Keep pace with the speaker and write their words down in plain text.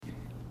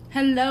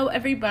Hello,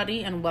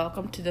 everybody, and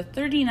welcome to the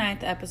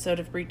 39th episode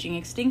of Breaching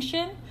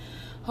Extinction.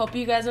 Hope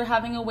you guys are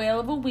having a whale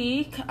of a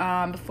week.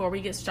 Before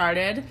we get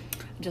started,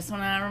 I just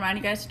want to remind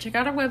you guys to check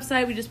out our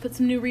website. We just put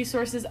some new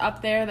resources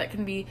up there that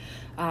can be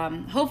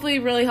hopefully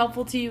really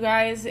helpful to you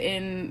guys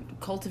in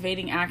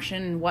cultivating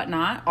action and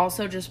whatnot.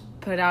 Also, just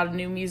put out a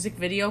new music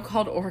video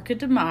called Orca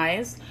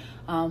Demise.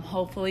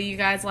 Hopefully you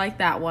guys like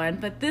that one.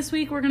 But this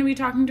week we're going to be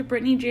talking to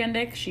Brittany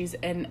Jandick. She's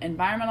an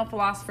environmental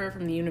philosopher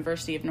from the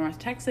University of North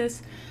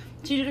Texas.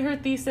 She did her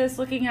thesis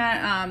looking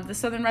at the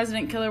southern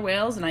resident killer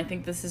whales, and I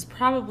think this is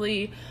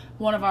probably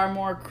one of our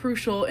more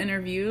crucial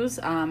interviews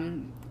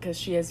because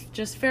she is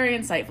just very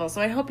insightful.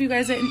 So I hope you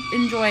guys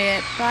enjoy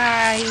it.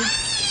 Bye.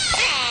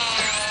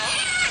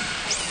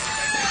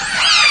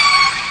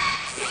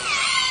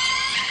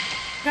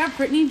 I got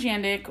Brittany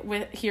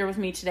Jandick here with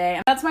me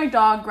today. That's my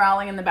dog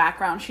growling in the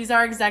background. She's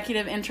our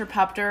executive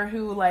interrupter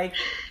who, like,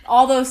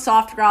 all those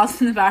soft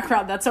growls in the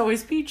background, that's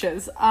always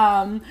Peaches.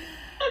 But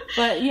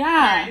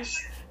yeah.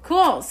 Nice.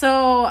 Cool.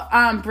 So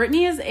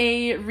Brittany is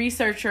a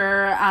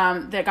researcher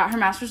that got her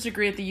master's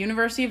degree at the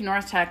University of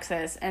North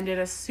Texas and did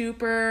a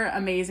super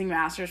amazing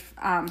master's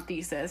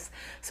thesis.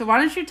 So why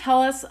don't you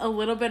tell us a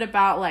little bit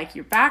about like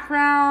your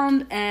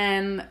background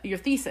and your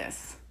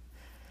thesis?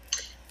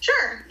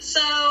 Sure.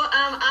 So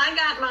I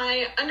got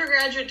my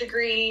undergraduate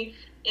degree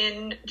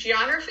in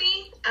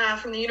geography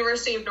from the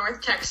University of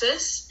North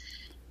Texas.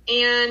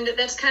 And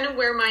that's kind of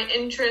where my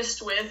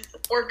interest with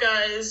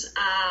orcas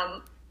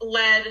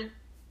led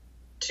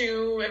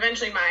to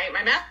eventually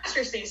my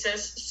master's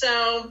thesis.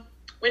 So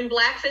when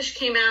Blackfish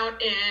came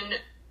out in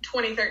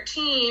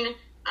 2013,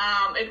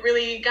 it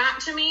really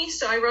got to me.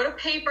 So I wrote a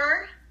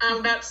paper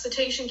about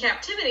cetacean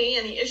captivity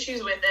and the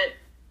issues with it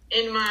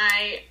in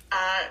my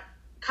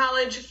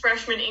college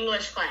freshman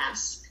English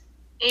class.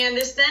 And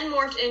this then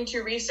morphed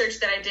into research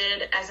that I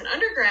did as an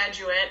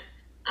undergraduate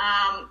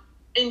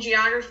in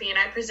geography, and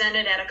I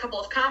presented at a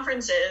couple of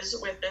conferences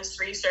with this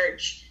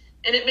research.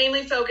 And it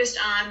mainly focused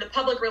on the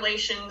public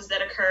relations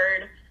that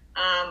occurred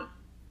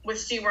with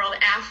SeaWorld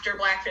after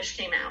Blackfish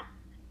came out.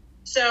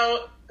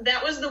 So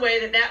that was the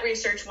way that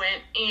research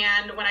went.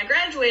 And when I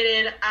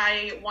graduated,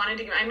 I wanted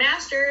to get my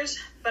master's,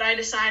 but I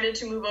decided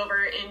to move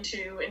over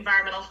into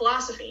environmental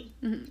philosophy.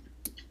 Mm-hmm.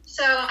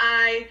 So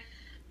I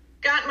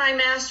got my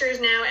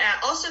master's now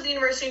at also the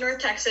University of North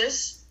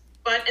Texas,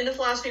 but in the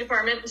philosophy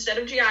department instead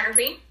of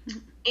geography. Mm-hmm.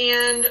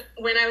 And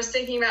when I was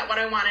thinking about what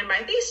I wanted my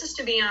thesis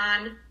to be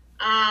on,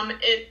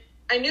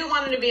 I knew it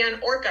wanted to be on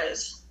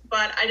orcas,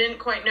 but I didn't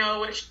quite know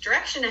which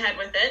direction to head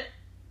with it.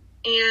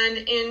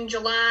 And in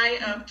July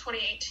of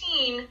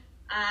 2018,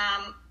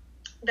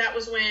 that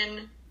was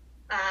when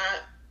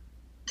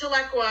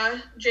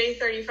Tahlequah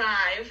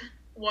J35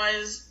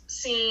 was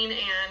seen,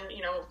 and,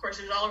 you know, of course,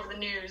 it was all over the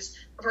news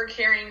of her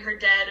carrying her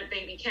dead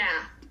baby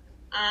calf.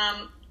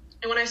 And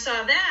when I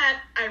saw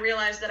that, I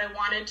realized that I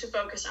wanted to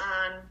focus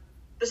on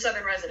the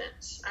southern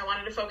residents. I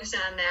wanted to focus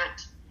on that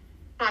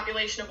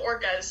population of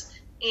orcas.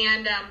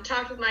 And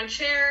talked with my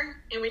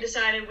chair, and we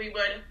decided we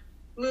would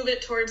move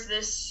it towards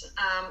this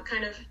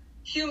kind of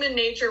human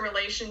nature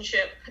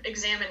relationship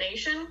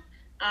examination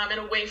and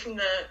away from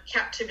the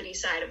captivity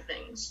side of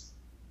things.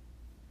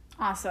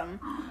 Awesome.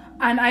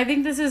 And I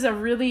think this is a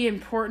really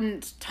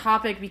important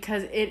topic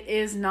because it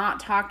is not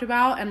talked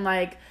about. And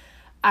like,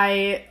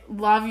 I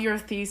love your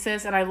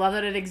thesis and I love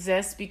that it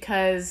exists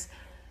because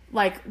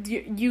like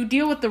you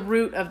deal with the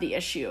root of the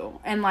issue,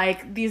 and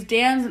like these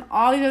dams and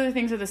all these other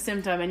things are the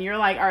symptom, and you're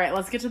like, all right,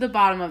 let's get to the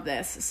bottom of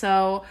this.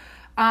 So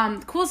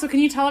cool. So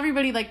can you tell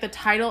everybody like the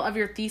title of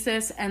your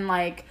thesis and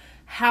like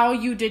how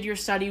you did your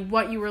study,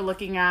 what you were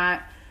looking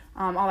at,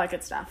 all that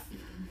good stuff?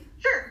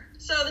 Sure.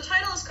 So the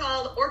title is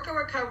called Orca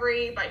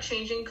Recovery by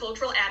Changing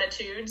Cultural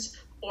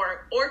Attitudes,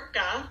 or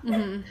ORCA.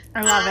 Mm-hmm.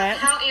 I love it.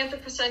 How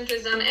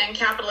anthropocentrism and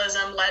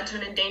capitalism led to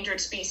an endangered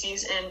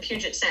species in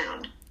Puget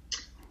Sound.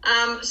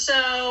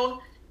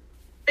 So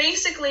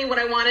basically what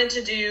I wanted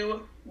to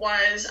do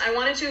was I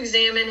wanted to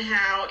examine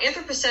how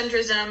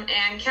anthropocentrism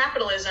and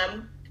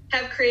capitalism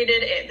have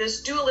created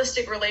this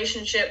dualistic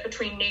relationship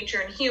between nature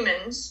and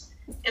humans.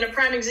 And a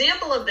prime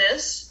example of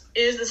this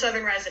is the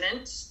southern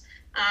residents,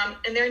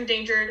 and they're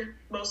endangered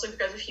mostly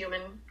because of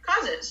human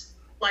causes,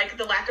 like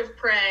the lack of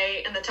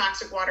prey and the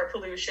toxic water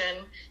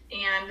pollution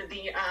and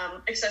the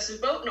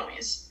excessive boat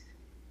noise.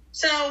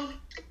 So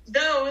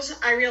those,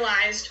 I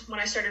realized when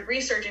I started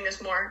researching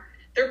this more,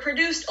 they're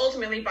produced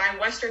ultimately by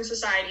Western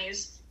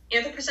societies,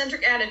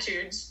 anthropocentric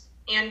attitudes,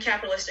 and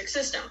capitalistic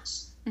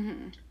systems.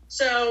 Mm-hmm.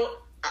 So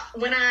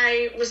when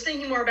I was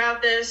thinking more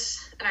about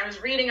this and I was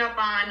reading up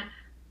on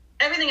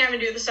everything having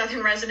to do with the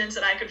southern residents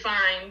that I could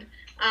find,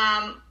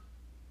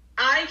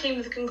 I came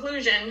to the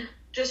conclusion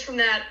just from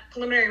that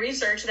preliminary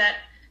research that,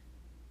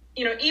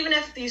 you know, even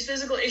if these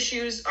physical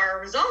issues are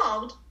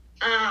resolved,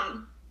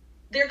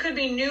 there could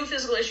be new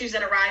physical issues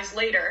that arise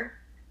later,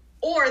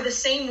 or the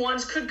same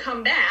ones could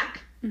come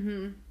back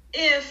mm-hmm.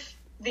 if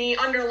the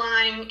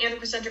underlying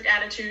anthropocentric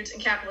attitudes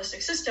and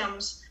capitalistic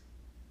systems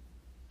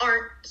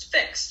aren't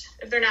fixed,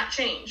 if they're not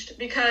changed,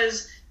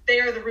 because they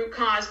are the root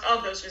cause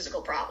of those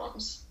physical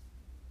problems.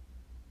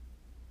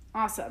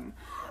 Awesome.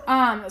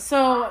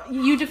 So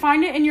you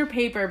defined it in your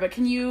paper, but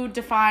can you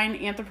define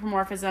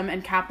anthropomorphism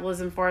and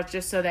capitalism for us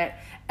just so that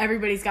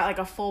everybody's got like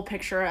a full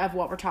picture of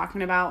what we're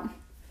talking about?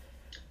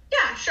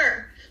 Yeah,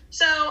 sure.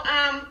 So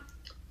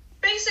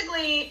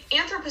basically,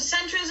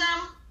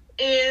 anthropocentrism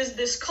is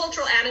this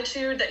cultural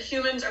attitude that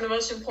humans are the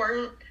most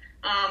important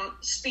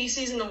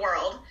species in the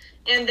world,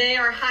 and they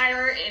are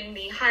higher in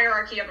the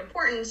hierarchy of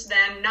importance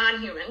than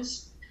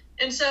non-humans.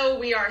 And so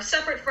we are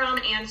separate from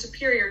and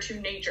superior to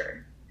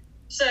nature.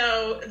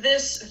 So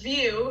this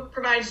view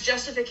provides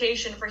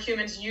justification for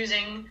humans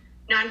using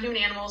non-human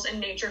animals and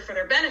nature for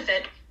their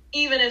benefit,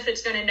 even if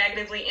it's going to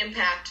negatively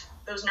impact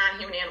those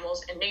non-human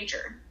animals and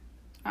nature.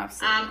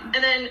 Absolutely.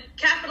 And then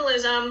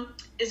capitalism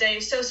is a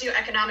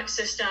socioeconomic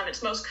system.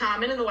 It's most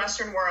common in the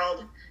Western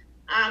world.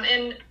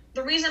 And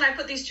the reason I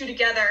put these two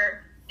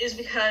together is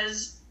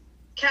because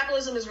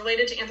capitalism is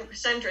related to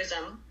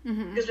anthropocentrism,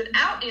 because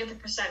without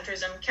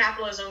anthropocentrism,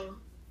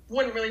 capitalism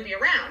wouldn't really be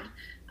around.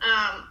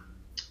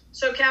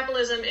 So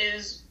capitalism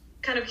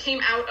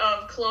came out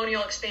of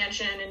colonial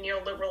expansion and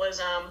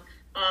neoliberalism,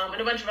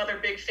 and a bunch of other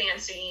big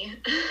fancy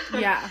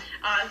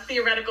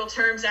theoretical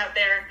terms out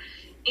there.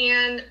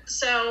 And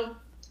so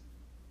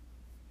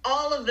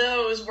all of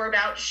those were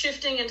about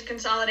shifting and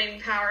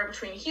consolidating power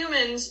between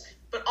humans,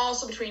 but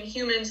also between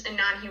humans and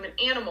non-human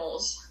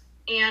animals.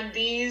 And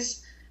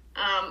these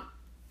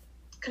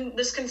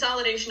this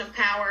consolidation of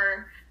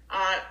power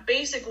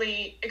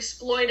basically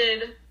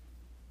exploited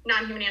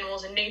non-human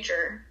animals and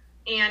nature,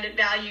 and it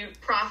valued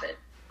profit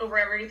over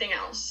everything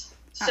else.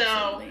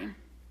 Absolutely. So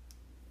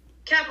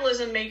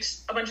capitalism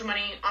makes a bunch of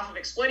money off of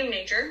exploiting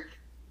nature.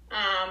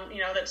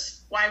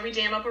 That's why we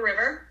dam up a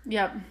river.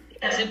 Yep.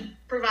 As it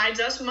provides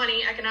us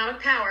money,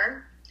 economic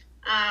power.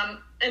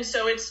 And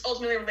so it's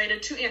ultimately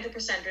related to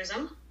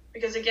anthropocentrism,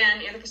 because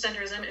again,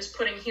 anthropocentrism is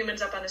putting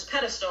humans up on this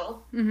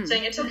pedestal,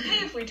 saying it's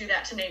okay if we do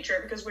that to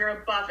nature because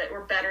we're above it,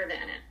 we're better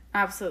than it.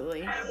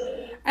 Absolutely.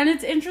 And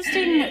it's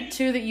interesting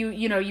too that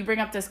you bring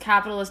up this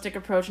capitalistic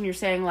approach, and you're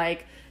saying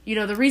like,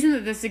 the reason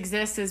that this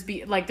exists is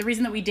the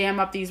reason that we dam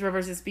up these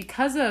rivers is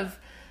because of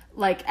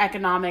like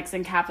economics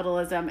and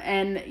capitalism.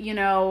 And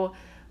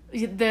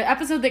the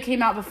episode that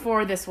came out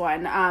before this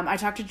one, I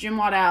talked to Jim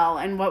Waddell,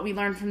 and what we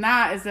learned from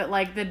that is that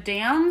like the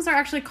dams are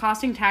actually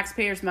costing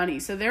taxpayers money.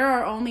 So there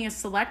are only a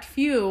select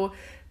few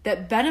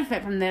that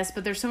benefit from this,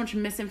 but there's so much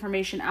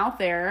misinformation out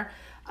there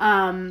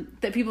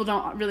that people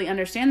don't really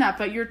understand that.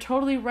 But you're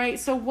totally right.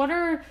 So what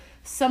are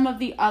some of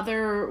the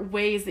other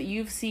ways that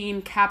you've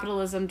seen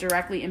capitalism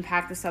directly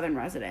impact the Southern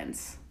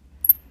residents?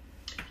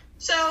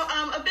 So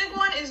a big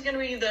one is going to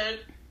be the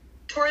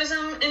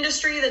tourism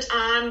industry that's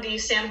on the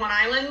San Juan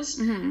Islands.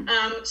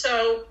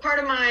 So part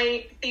of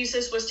my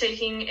thesis was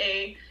taking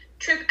a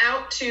trip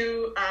out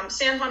to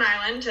San Juan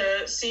Island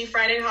to see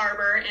Friday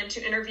Harbor and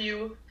to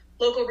interview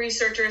local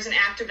researchers and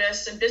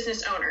activists and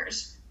business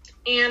owners.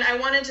 And I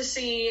wanted to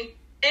see,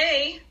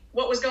 A,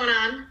 what was going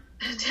on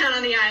down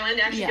on the island,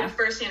 actually get a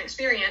firsthand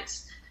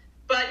experience.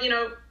 But,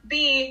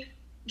 B,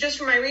 just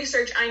from my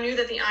research, I knew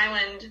that the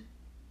island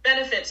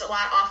benefits a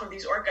lot off of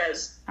these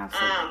orcas.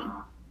 Absolutely.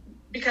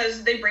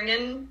 Because they bring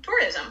in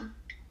tourism.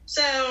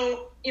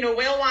 So,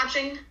 whale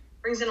watching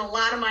brings in a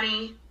lot of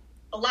money.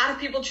 A lot of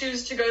people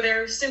choose to go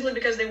there simply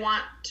because they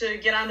want to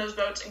get on those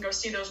boats and go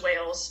see those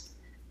whales.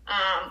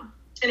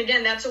 And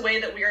again, that's a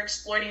way that we are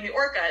exploiting the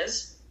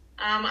orcas.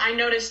 I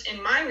noticed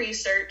in my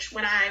research,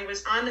 when I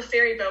was on the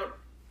ferry boat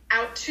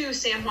out to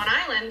San Juan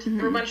Island,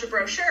 there were a bunch of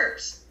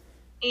brochures.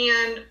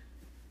 And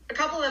a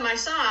couple of them I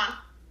saw,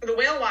 for the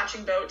whale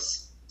watching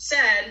boats,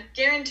 said,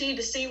 guaranteed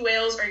to see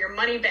whales or your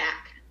money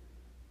back.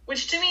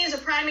 Which to me is a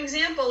prime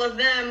example of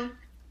them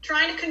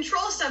trying to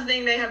control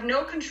something they have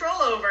no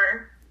control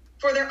over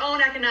for their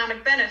own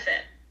economic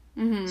benefit.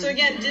 So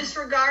again,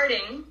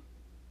 disregarding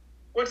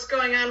what's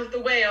going on with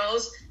the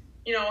whales,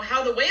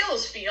 how the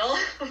whales feel,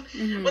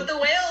 what the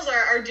whales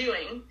are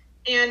doing,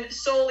 and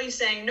solely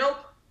saying, nope,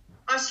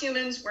 us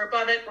humans, we're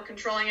above it, we're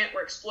controlling it,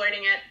 we're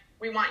exploiting it,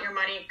 we want your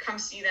money, come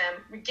see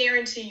them, we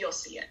guarantee you'll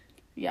see it.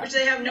 Yeah. Which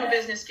they have no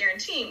business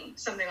guaranteeing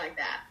something like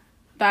that.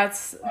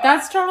 That's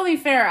totally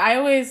fair. I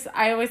always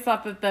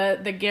thought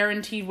that the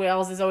guaranteed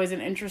whales is always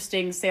an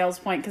interesting sales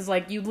point, because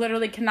like you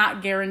literally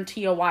cannot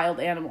guarantee a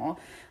wild animal.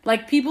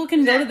 Like people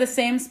can go to the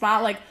same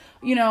spot. Like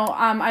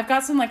I've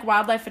got some like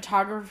wildlife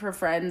photographer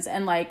friends,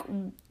 and like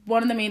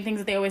one of the main things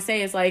that they always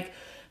say is like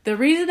the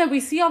reason that we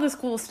see all this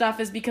cool stuff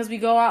is because we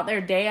go out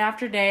there day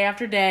after day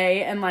after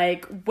day and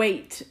like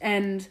wait.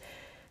 And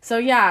so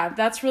yeah,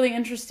 that's really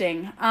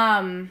interesting.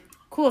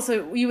 Cool.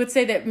 So you would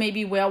say that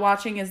maybe whale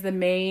watching is the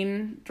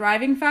main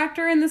driving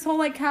factor in this whole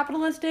like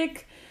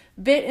capitalistic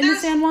bit in the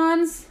San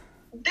Juans?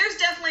 There's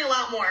definitely a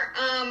lot more.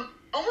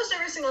 Almost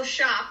every single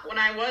shop when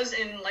I was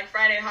in like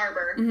Friday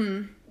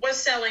Harbor was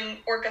selling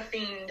orca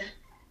themed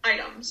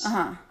items.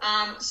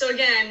 So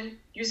again,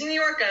 using the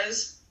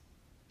orcas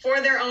for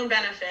their own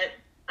benefit.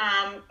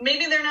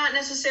 Maybe they're not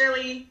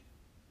necessarily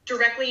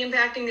directly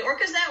impacting the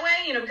orcas that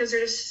way, because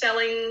they're just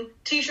selling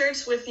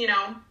t-shirts with,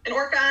 an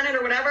orca on it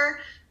or whatever.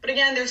 But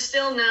again, they're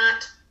still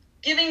not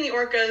giving the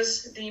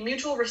orcas the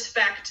mutual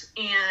respect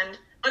and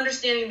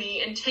understanding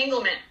the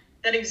entanglement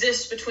that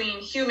exists between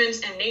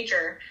humans and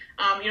nature.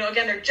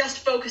 Again, they're just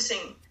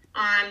focusing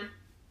on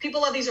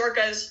people love these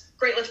orcas.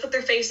 Great, let's put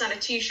their face on a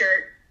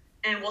t-shirt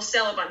and we'll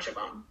sell a bunch of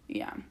them.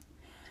 Yeah.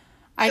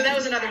 So that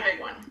was another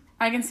big one.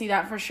 I can see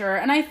that for sure.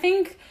 And I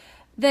think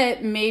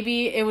that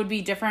maybe it would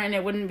be different and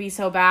it wouldn't be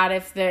so bad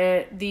if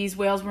these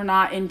whales were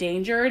not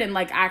endangered and,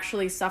 like,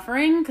 actually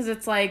suffering. Because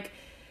it's like,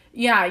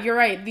 yeah, you're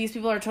right. These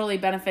people are totally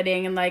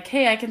benefiting and, like,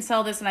 hey, I can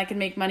sell this and I can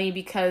make money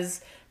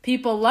because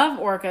people love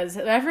orcas.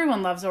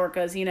 Everyone loves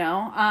orcas,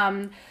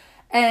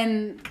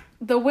 And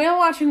the whale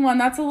watching one,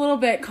 that's a little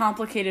bit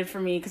complicated for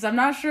me because I'm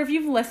not sure if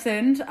you've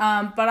listened,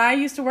 but I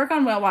used to work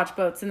on whale watch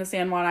boats in the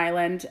San Juan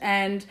Island,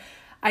 and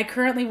I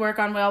currently work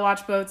on whale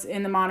watch boats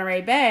in the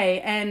Monterey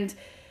Bay. And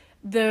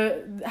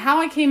how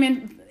I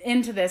came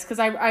into this, because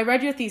I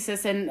read your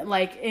thesis, and,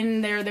 like, in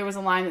there was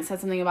a line that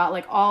said something about,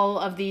 like, all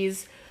of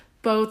these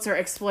boats are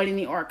exploiting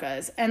the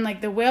orcas, and,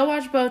 like, the whale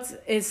watch boats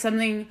is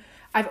something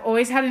I've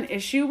always had an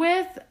issue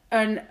with,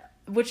 and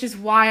which is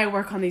why I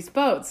work on these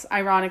boats,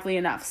 ironically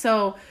enough.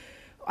 So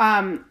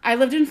I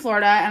lived in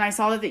Florida, and I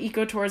saw that the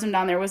ecotourism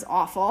down there was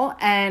awful,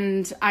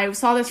 and I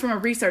saw this from a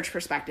research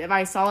perspective.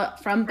 I saw it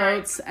from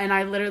boats, and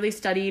I literally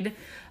studied.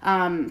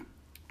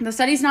 The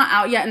study's not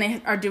out yet, and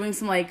they are doing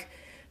some, like,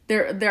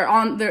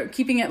 they're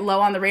keeping it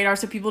low on the radar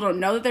so people don't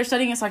know that they're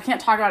studying it, so I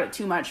can't talk about it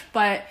too much.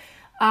 But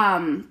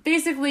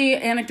basically,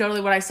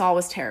 anecdotally, what I saw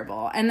was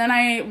terrible. And then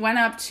I went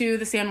up to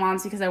the San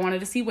Juans because I wanted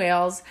to see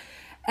whales,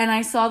 and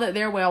I saw that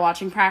their whale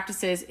watching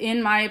practices,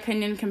 in my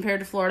opinion, compared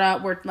to Florida,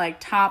 were,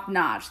 like, top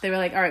notch. They were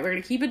like, all right, we're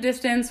going to keep a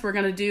distance. We're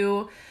going to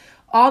do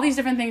all these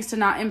different things to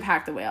not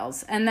impact the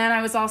whales. And then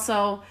I was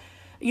also,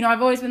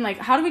 I've always been like,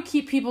 how do we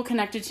keep people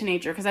connected to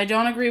nature? Because I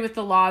don't agree with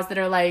the laws that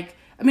are like,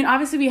 I mean,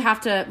 obviously we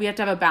have to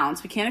have a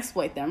balance. We can't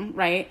exploit them,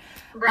 right?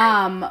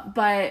 But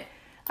I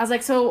was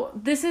like, so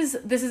this is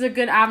a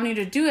good avenue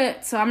to do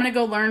it. So I'm going to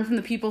go learn from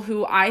the people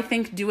who I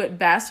think do it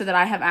best or that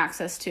I have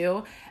access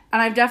to.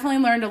 And I've definitely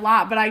learned a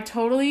lot, but I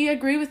totally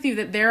agree with you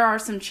that there are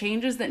some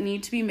changes that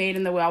need to be made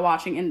in the whale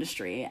watching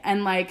industry.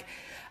 And, like,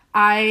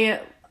 I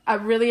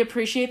really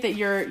appreciate that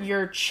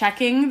you're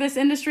checking this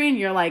industry and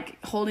you're,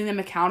 like, holding them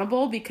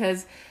accountable,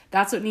 because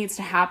that's what needs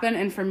to happen.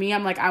 And for me,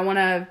 I'm like, I want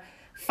to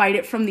fight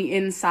it from the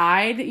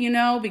inside,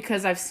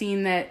 because I've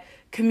seen that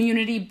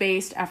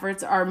community-based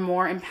efforts are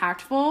more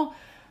impactful.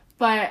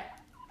 But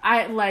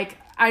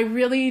I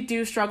really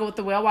do struggle with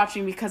the whale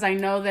watching because I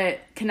know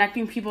that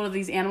connecting people to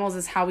these animals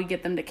is how we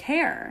get them to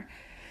care.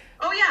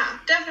 Oh, yeah,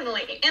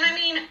 definitely. And I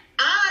mean,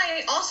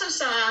 I also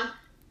saw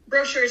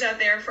brochures out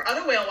there for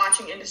other whale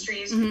watching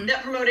industries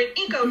that promoted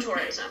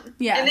ecotourism.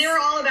 Yes. And they were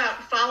all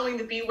about following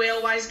the Be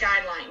Whale Wise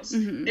guidelines.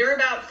 They were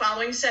about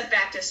following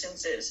setback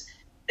distances.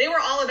 They were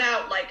all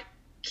about, like,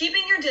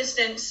 keeping your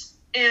distance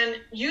and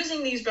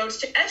using these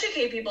boats to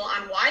educate people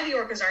on why the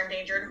orcas are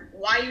endangered,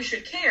 why you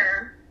should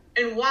care,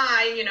 and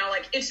why,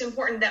 it's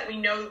important that we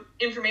know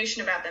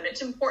information about them.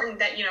 It's important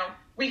that,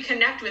 we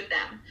connect with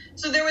them.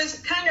 So there was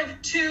kind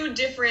of two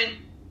different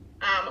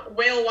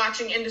whale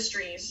watching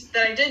industries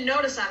that I did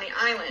notice on the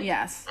island.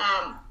 Yes.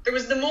 There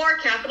was the more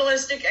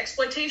capitalistic,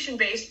 exploitation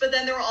based, but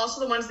then there were also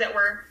the ones that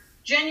were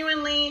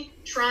genuinely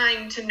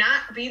trying to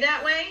not be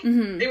that way.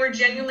 They were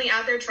genuinely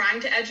out there trying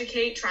to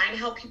educate, trying to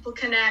help people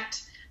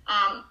connect.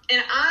 And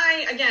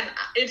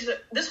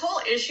this whole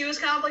issue is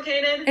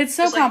complicated. It's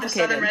so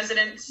complicated. The southern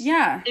residents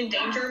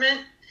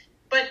endangerment.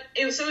 But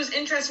it was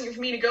interesting for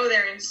me to go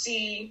there and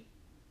see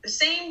the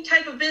same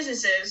type of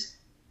businesses,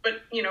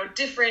 but,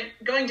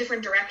 going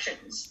different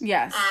directions.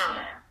 Yes.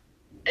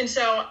 And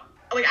so,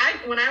 like,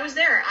 when I was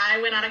there, I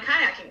went on a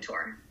kayaking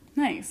tour.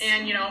 Nice.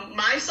 And,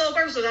 my sole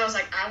purpose was I was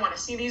like, I want to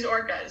see these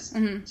orcas.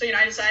 So,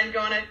 I decided to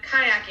go on a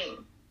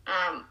kayaking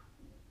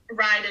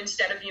ride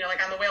instead of,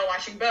 like, on the whale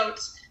watching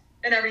boats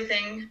and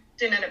everything.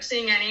 Didn't end up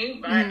seeing any,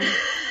 but...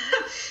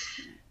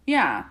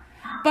 Yeah.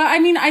 But, I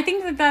mean, I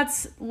think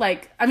that's,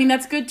 like,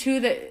 that's good,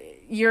 too, that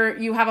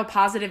you have a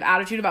positive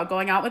attitude about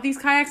going out with these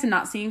kayaks and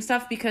not seeing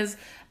stuff, because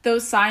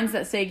those signs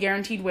that say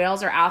guaranteed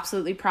whales are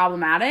absolutely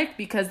problematic,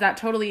 because that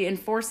totally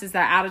enforces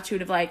that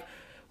attitude of, like,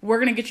 we're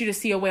going to get you to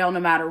see a whale no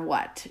matter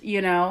what, Oh,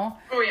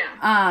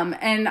 yeah.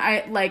 And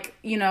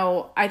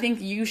I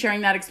think you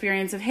sharing that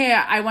experience of, hey,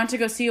 I went to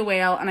go see a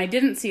whale and I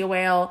didn't see a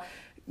whale,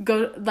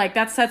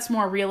 that sets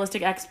more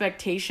realistic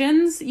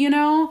expectations,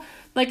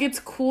 Like, it's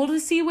cool to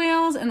see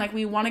whales, and, like,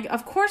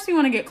 of course we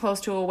want to get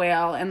close to a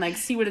whale and, like,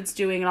 see what it's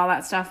doing and all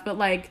that stuff, but,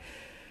 like,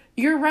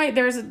 you're right,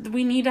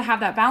 we need to have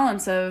that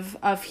balance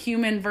of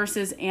human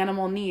versus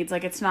animal needs.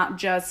 Like, it's not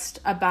just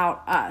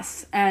about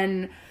us.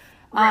 And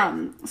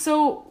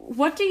so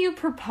what do you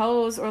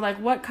propose, or, like,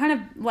 what kind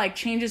of, like,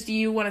 changes do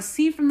you want to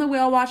see from the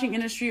whale watching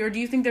industry, or do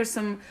you think there's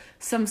some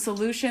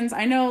solutions?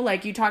 I know,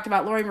 like, you talked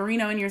about Lori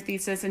Marino in your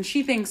thesis, and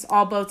she thinks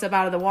all boats up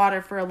out of the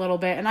water for a little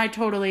bit, and I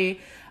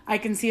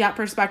can see that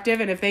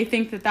perspective, and if they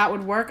think that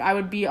would work, I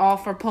would be all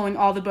for pulling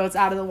all the boats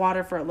out of the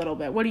water for a little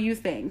bit. What do you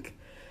think?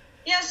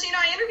 Yeah, so,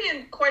 I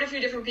interviewed quite a few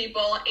different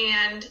people,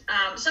 and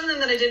some of them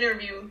that I did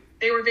interview,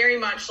 they were very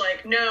much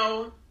like,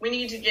 no, we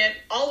need to get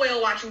all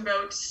whale watching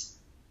boats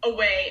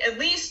away. At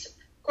least,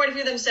 quite a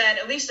few of them said,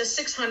 at least a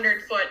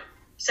 600-foot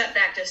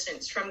setback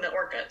distance from the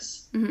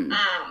orcas. Mm-hmm.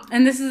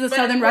 And this is the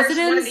southern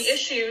residents? One of the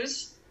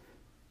issues...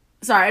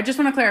 Sorry, I just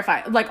want to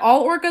clarify. Like,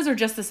 all orcas or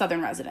just the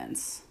southern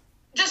residents?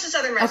 Just the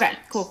southern residents.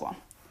 Okay, cool.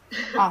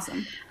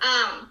 Awesome.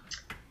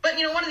 But,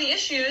 one of the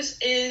issues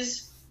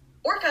is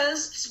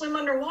orcas swim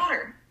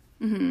underwater.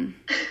 Mm-hmm.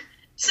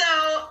 So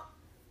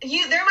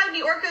there might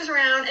be orcas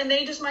around, and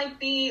they just might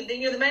be,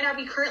 they might not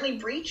be currently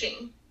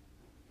breaching.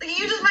 Like,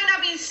 you just might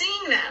not be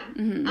seeing them.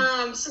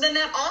 Mm-hmm. So then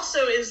that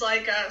also is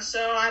like,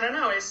 so I don't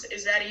know,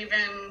 is that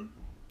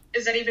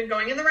even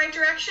going in the right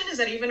direction? Is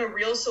that even a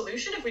real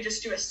solution if we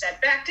just do a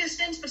setback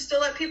distance but still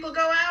let people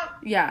go out?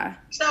 Yeah.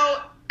 So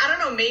I don't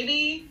know,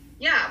 maybe,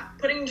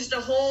 putting just a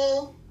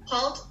whole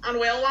halt on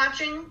whale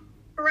watching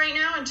for right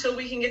now until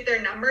we can get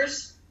their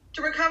numbers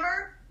to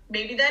recover.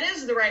 Maybe that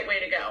is the right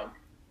way to go.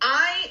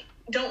 I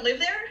don't live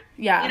there.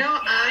 Yeah.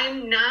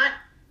 I'm not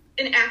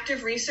an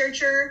active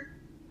researcher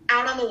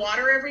out on the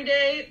water every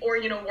day or,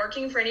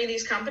 working for any of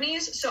these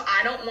companies. So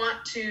I don't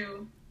want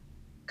to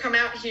come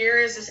out here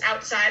as this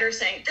outsider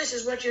saying, this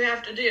is what you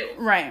have to do.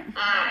 Right.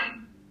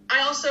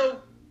 I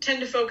also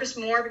tend to focus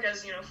more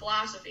because,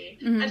 philosophy.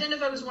 Mm-hmm. I tend to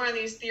focus more on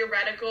these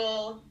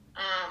theoretical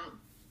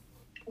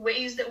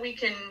ways that we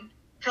can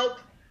help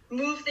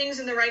move things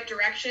in the right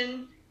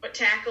direction, but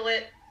tackle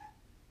it,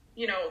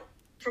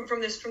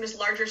 from this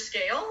larger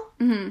scale.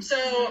 Mm-hmm.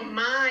 So in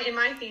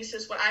my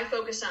thesis, what I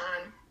focus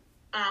on,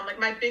 like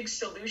my big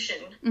solution,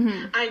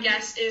 mm-hmm. I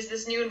guess, is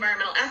this new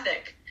environmental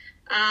ethic.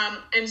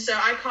 And so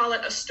I call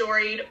it a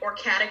storied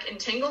orcatic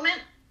entanglement.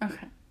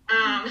 Okay.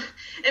 And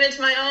it's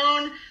my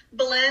own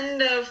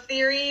blend of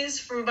theories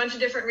from a bunch of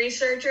different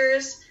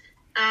researchers.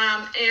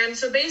 And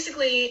so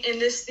basically in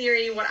this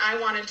theory, what I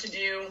wanted to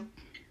do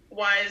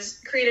was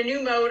create a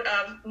new mode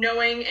of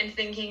knowing and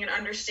thinking and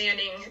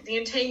understanding the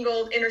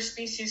entangled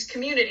interspecies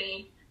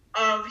community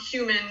of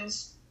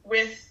humans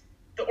with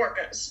the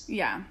orcas.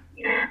 Yeah.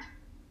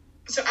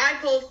 So I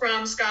pulled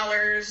from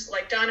scholars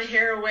like Donna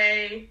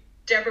Haraway,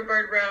 Deborah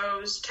Bird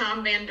Rose,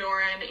 Tom Van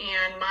Doren,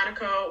 and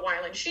Monica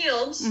Weiland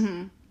Shields.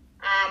 Mm-hmm.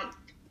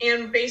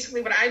 And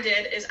basically what I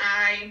did is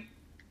I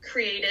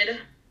created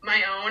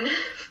my own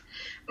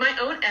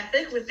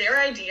ethic with their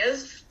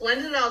ideas,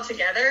 blended it all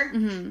together.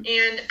 Mm-hmm.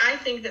 And I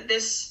think that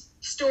this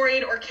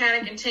storied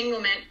orcatic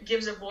entanglement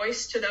gives a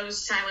voice to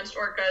those silenced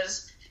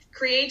orcas,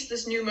 creates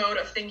this new mode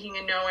of thinking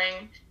and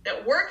knowing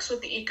that works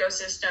with the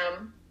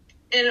ecosystem,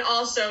 and it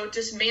also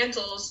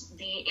dismantles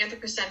the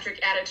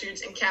anthropocentric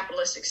attitudes and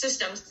capitalistic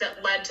systems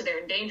that led to their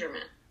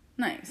endangerment.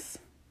 Nice.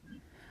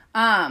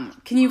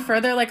 Can you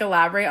further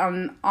elaborate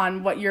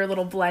on what your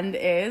little blend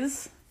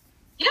is?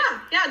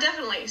 Yeah,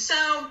 definitely.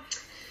 So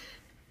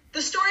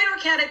the storied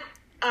orcatic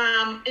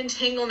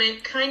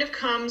entanglement kind of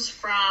comes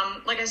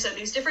from, like I said,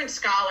 these different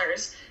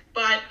scholars,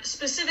 but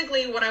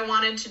specifically what I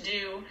wanted to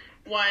do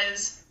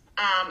was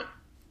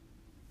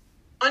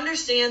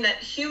understand that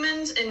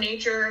humans and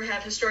nature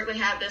have historically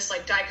had this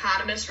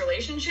dichotomous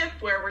relationship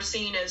where we're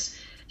seen as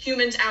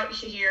humans out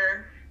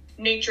here,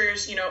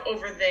 nature's,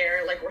 over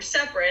there, we're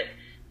separate.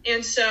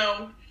 And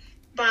so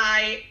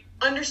by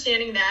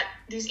understanding that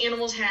these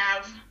animals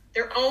have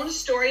their own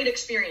storied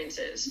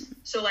experiences,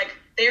 so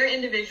they're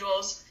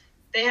individuals,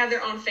 they have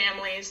their own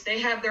families, they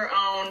have their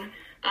own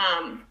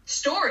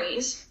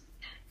stories,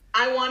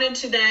 I wanted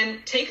to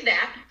then take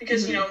that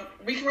because, mm-hmm.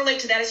 We can relate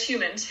to that as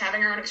humans,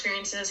 having our own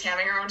experiences,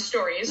 having our own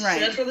stories. Right.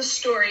 So that's where the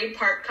story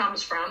part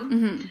comes from.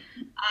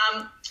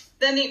 Mm-hmm.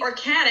 Then the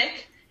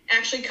orcatic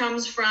actually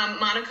comes from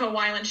Monica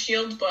Weiland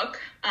Shields' book,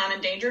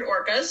 Endangered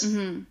Orcas.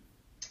 Mm-hmm.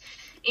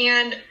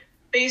 And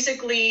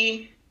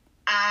basically,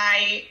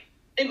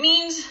 it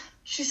means,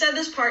 she said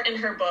this part in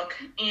her book,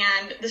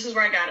 and this is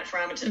where I got it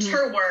from. It's mm-hmm.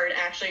 her word,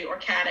 actually,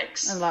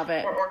 orcatics. I love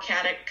it. Or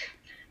orcatic.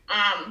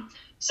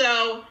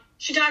 So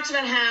she talks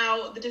about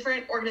how the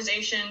different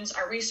organizations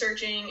are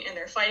researching and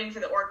they're fighting for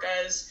the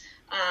orcas,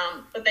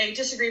 but they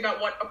disagree about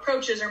what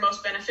approaches are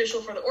most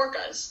beneficial for the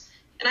orcas.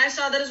 And I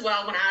saw that as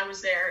well when I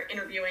was there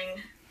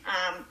interviewing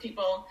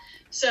people.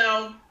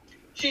 So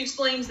she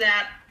explains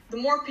that the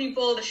more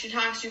people that she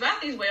talks to about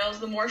these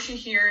whales, the more she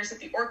hears that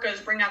the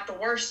orcas bring out the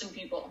worst in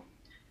people.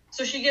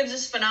 So she gives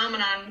this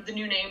phenomenon the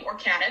new name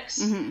orcatics,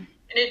 mm-hmm. and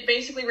it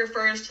basically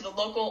refers to the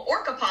local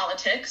orca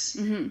politics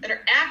mm-hmm. that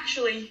are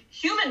actually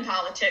human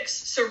politics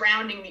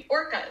surrounding the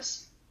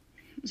orcas.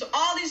 So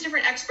all these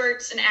different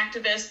experts and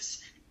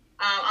activists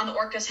on the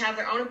orcas have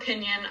their own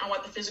opinion on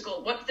what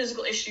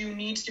physical issue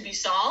needs to be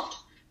solved.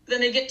 But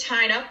then they get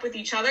tied up with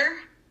each other,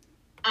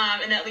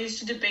 and that leads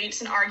to debates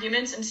and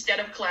arguments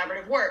instead of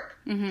collaborative work.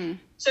 Mm-hmm.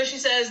 So she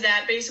says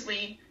that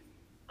basically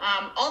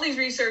all these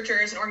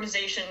researchers and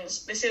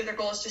organizations, they say that their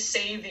goal is to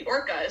save the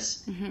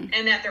orcas, mm-hmm.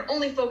 and that they're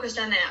only focused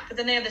on that. But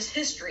then they have this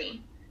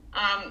history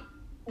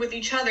with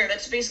each other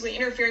that's basically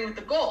interfering with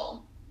the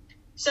goal.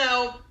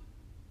 So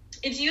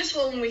it's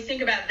useful when we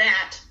think about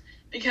that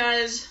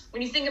because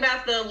when you think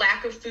about the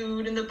lack of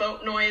food and the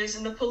boat noise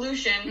and the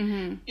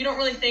pollution, you don't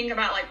really think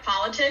about like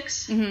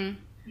politics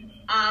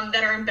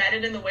that are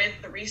embedded in the way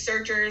that the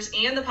researchers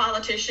and the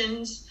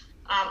politicians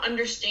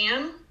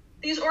understand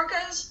these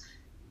orcas.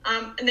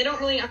 And they don't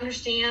really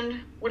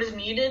understand what is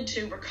needed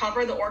to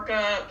recover the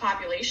orca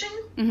population.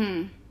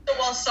 So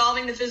while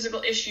solving the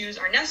physical issues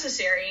are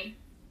necessary,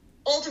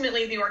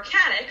 ultimately the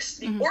orcatics,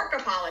 the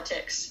orca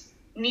politics,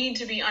 need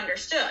to be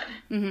understood.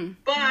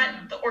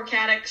 But the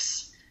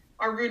orcatics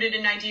are rooted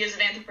in ideas of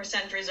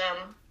anthropocentrism,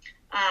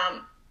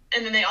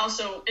 and then they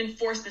also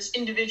enforce this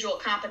individual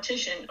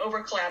competition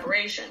over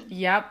collaboration.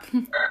 Yep.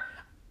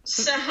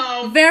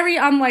 So very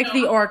unlike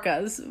the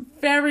orcas.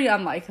 Very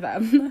unlike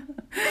them.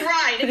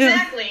 Right,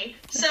 exactly.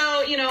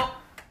 So,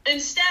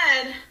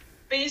 instead,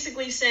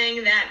 basically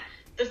saying that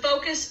the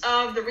focus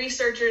of the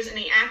researchers and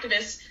the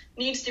activists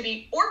needs to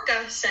be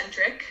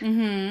orca-centric,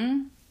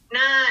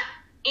 not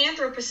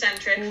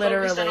anthropocentric,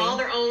 Literally. focused on all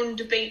their own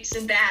debates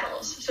and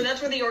battles. So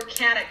that's where the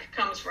orcatic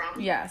comes from.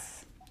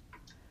 Yes.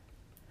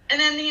 And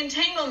then the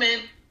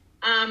entanglement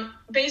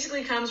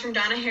basically comes from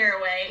Donna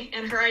Haraway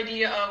and her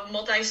idea of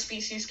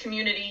multi-species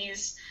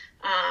communities,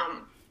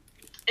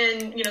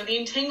 and, the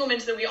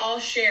entanglements that we all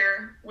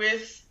share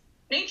with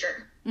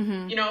nature.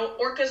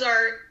 Orcas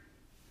are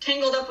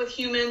tangled up with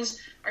humans,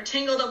 are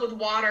tangled up with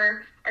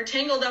water, are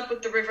tangled up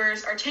with the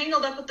rivers, are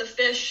tangled up with the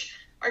fish,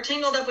 are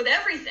tangled up with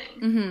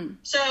everything.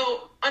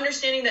 So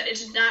understanding that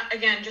it's not,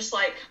 again, just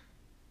like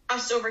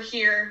us over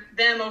here,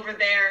 them over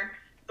there,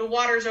 the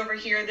water's over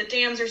here, the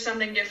dams are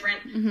something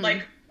different.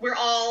 Like, we're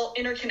all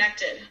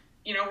interconnected.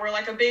 We're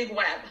like a big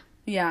web.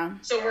 Yeah.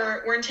 So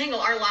we're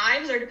entangled. Our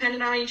lives are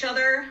dependent on each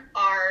other.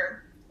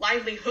 Our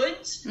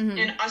livelihoods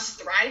and us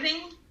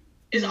thriving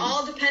is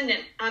all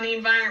dependent on the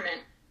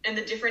environment and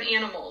the different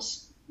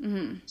animals.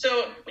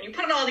 So when you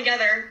put it all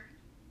together,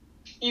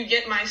 you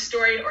get my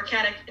storied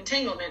orcatic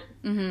entanglement.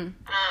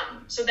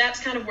 So that's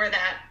kind of where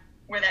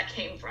that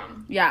came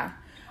from. Yeah.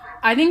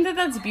 I think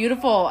that's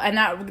beautiful, and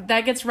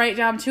that gets right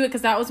down to it,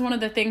 because that was one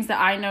of the things that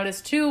I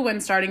noticed too when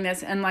starting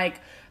this. And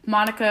like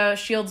Monica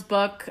Shields'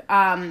 book,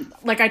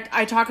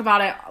 I talk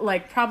about it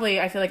like probably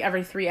I feel like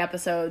every 3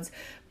 episodes,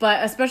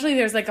 but especially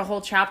there's like a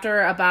whole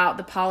chapter about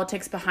the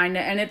politics behind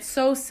it, and it's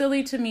so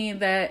silly to me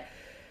that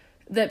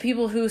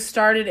people who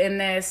started in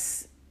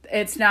this,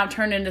 it's now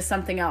turned into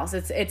something else.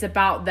 It's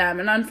about them.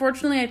 And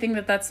unfortunately, I think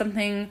that that's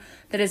something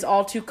that is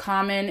all too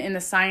common in the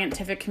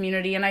scientific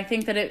community. And I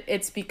think that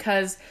it's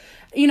because,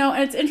 and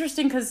it's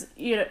interesting because,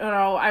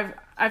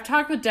 I've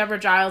talked with Deborah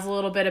Giles a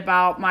little bit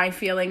about my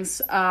feelings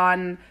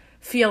in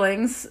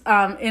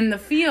the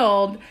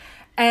field.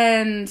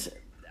 And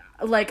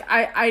like,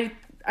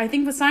 I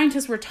think the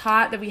scientists were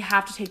taught that we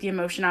have to take the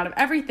emotion out of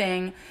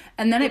everything,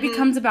 and then it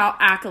becomes about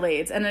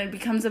accolades, and then it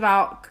becomes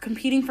about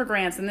competing for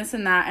grants and this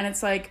and that. And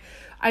it's like,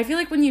 I feel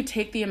like when you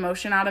take the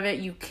emotion out of it,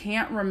 you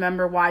can't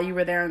remember why you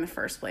were there in the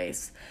first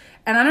place.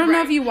 And I don't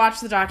know if you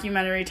watched the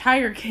documentary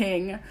Tiger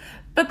King,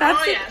 but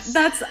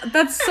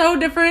that's so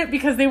different,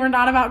 because they were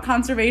not about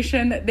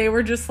conservation. They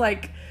were just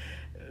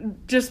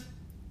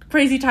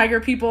crazy tiger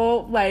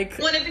people. Like,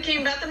 well, it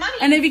became about the money.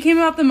 And it became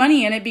about the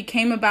money, and it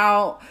became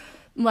about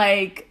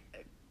like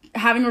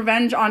having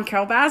revenge on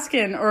Carol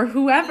Baskin or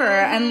whoever.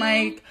 And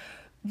like,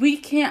 we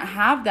can't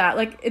have that.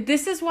 Like,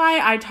 this is why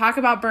I talk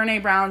about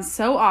Brené Brown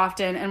so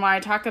often, and why I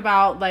talk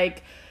about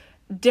like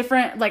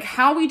different, like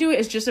how we do it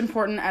is just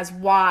important as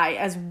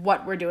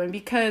what we're doing,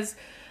 because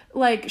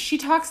like she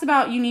talks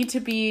about you need to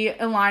be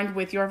aligned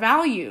with your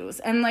values.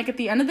 And like at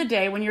the end of the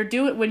day, when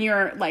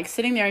you're like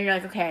sitting there and you're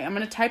like, okay, I'm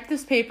going to type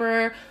this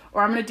paper,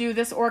 or I'm going to do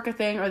this orca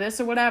thing or this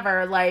or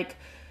whatever, like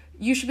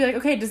you should be like,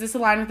 okay, does this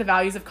align with the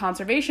values of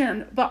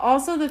conservation? But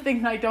also the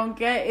thing that I don't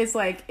get is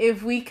like,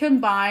 if we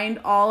combined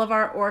all of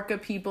our orca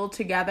people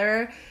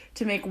together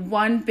to make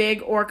one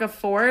big orca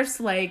force,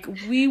 like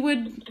we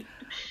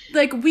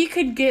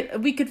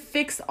could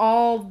fix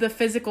all the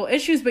physical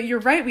issues. But you're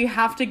right, we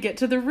have to get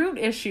to the root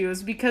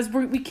issues, because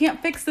we can't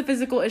fix the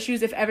physical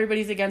issues if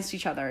everybody's against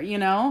each other,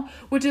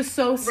 which is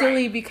so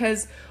silly. Right.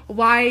 Because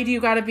why do you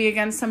got to be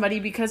against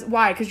somebody? Because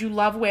you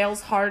love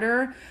whales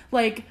harder?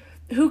 Like,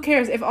 who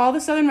cares if all the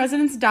southern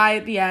residents die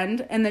at the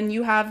end, and then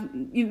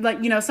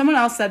someone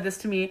else said this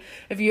to me,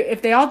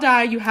 if they all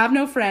die, you have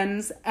no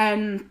friends,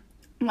 and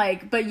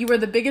like, but you were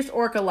the biggest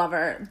orca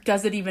lover,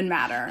 does it even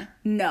matter?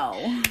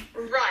 No.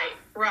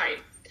 Right.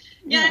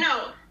 Yeah,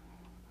 no.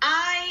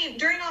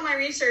 During all my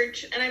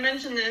research, and I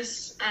mentioned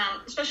this,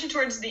 especially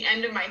towards the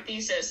end of my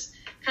thesis,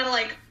 kind of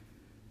like,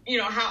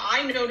 how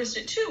I noticed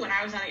it too when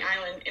I was on the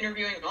island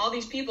interviewing all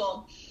these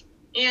people,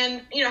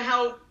 and,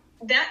 how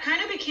that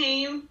kind of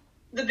became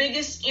the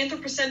biggest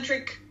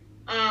anthropocentric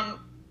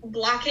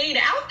blockade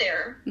out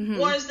there,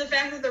 was the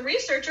fact that the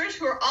researchers,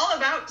 who are all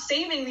about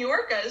saving the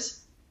orcas,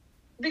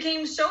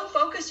 became so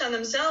focused on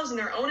themselves and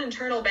their own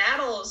internal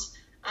battles,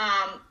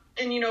 and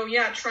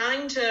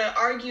trying to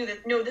argue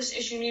that no, this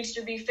issue needs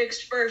to be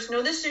fixed first,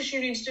 no, this issue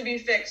needs to be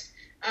fixed,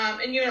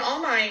 and all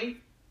my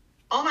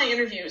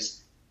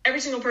interviews,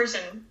 every single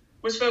person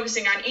was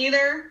focusing on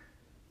either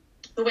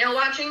the whale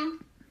watching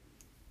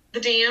the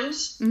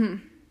dams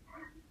Mm-hmm.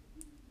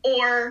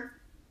 or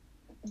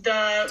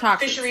the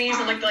Toxic. fisheries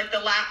and like the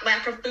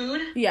lack of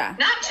food. Yeah.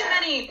 Not too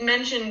many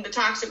mentioned the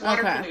toxic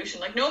water Okay. pollution.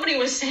 Like nobody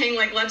was saying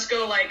like let's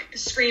go like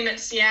scream at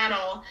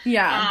Seattle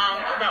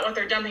about what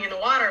they're dumping in the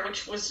water,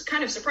 which was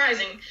kind of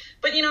surprising.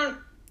 But you know,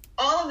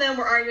 all of them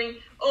were arguing,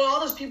 all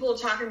those people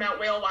talking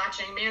about whale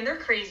watching, man, they're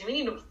crazy. We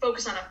need to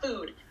focus on the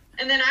food.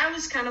 And then I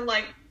was kind of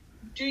like,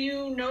 do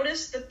you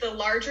notice that the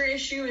larger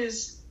issue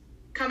is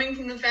coming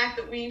from the fact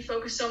that we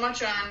focus so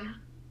much on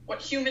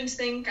what humans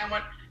think, on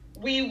what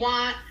we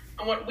want,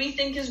 on what we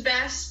think is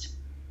best,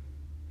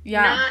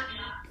 not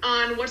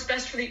on what's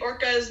best for the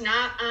orcas,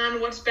 not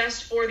on what's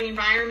best for the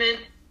environment.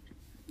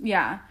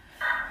 Yeah.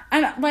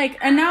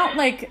 And now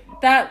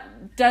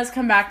that does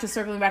come back to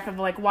circling back of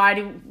like, why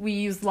do we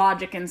use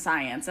logic in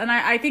science? And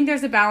I think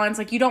there's a balance.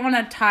 Like, you don't want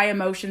to tie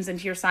emotions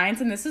into your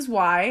science, and this is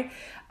why.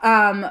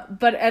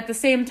 But at the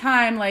same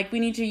time, like, we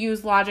need to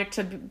use logic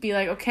to be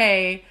like,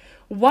 okay,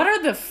 what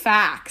are the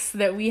facts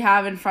that we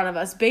have in front of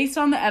us based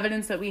on the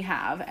evidence that we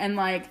have? And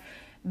like,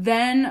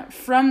 then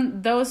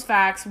from those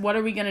facts, what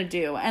are we going to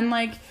do? And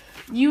like,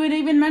 you had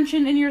even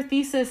mentioned in your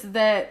thesis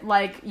that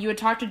like you had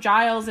talked to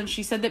Giles and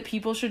she said that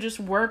people should just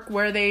work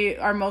where they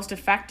are most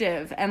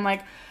effective. And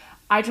like,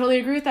 I totally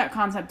agree with that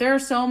concept. There are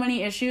so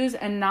many issues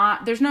and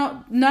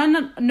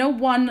no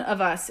one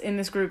of us in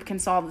this group can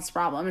solve this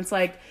problem. It's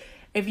like,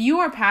 if you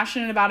are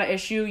passionate about an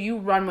issue, you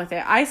run with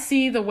it. I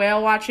see the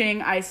whale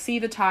watching, I see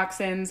the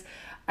toxins,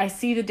 I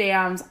see the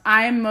dams.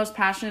 I am most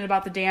passionate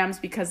about the dams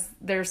because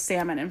there's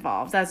salmon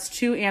involved. That's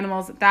two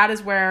animals. That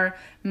is where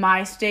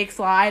my stakes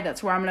lie.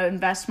 That's where I'm going to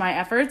invest my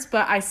efforts.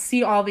 But I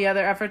see all the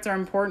other efforts are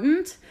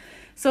important.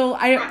 So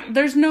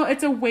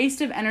it's a waste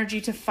of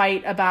energy to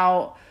fight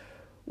about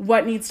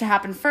what needs to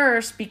happen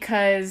first,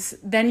 because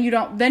then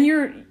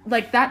you're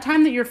like, that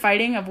time that you're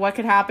fighting of what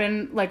could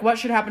happen, like what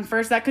should happen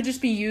first, that could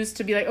just be used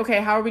to be like, okay,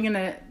 how are we going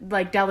to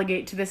like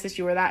delegate to this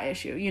issue or that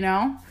issue, you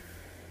know?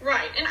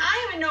 Right, and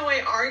I am in no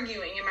way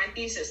arguing in my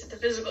thesis that the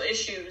physical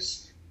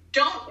issues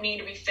don't need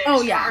to be fixed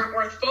or aren't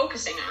worth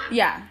focusing on.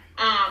 Yeah.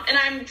 And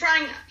I'm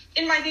trying,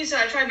 in my thesis,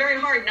 I try very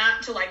hard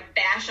not to, like,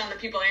 bash on the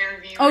people I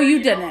interview. Oh,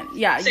 you didn't.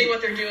 Yeah. Say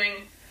what they're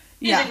doing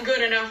isn't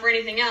good enough or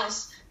anything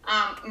else.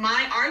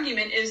 My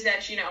argument is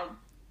that, you know,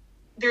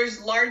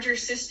 there's larger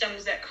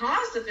systems that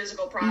cause the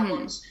physical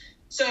problems. Mm-hmm.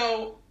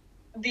 So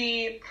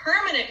the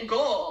permanent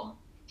goal,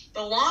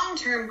 the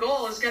long-term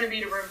goal is going to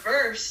be to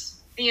reverse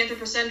the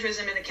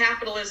anthropocentrism and the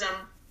capitalism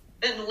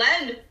that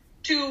led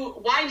to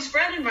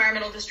widespread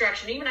environmental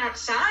destruction, even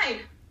outside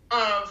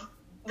of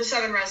the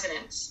southern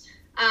residents.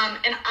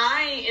 And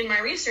I, in my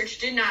research,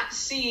 did not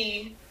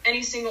see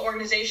any single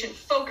organization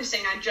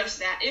focusing on just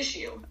that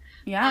issue.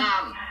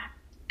 Yeah.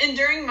 And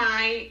during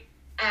my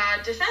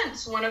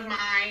defense, one of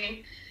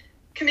my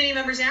committee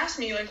members asked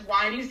me, like,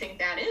 why do you think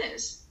that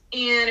is?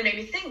 And it made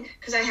me think,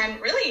 because I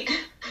hadn't really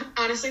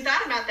honestly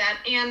thought about that.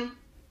 And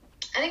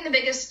I think the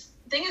biggest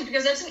thing is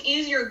because that's an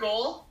easier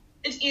goal.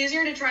 It's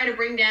easier to try to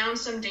bring down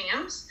some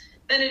dams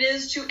than it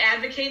is to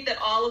advocate that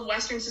all of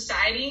Western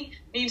society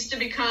needs to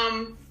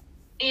become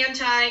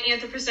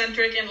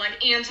anti-anthropocentric and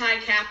like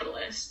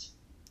anti-capitalist.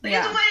 Like,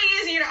 it's way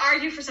easier to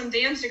argue for some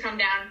dams to come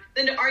down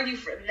than to argue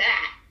for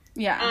that.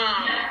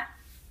 Yeah.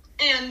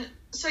 And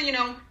so, you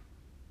know,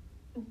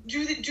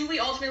 do we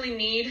ultimately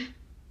need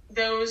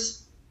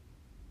those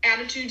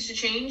attitudes to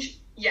change?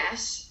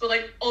 Yes. But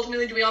like,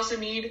 ultimately, do we also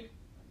need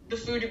the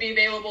food to be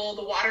available,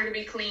 the water to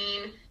be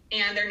clean,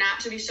 and there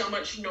not to be so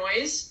much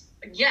noise?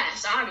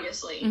 Yes,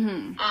 obviously.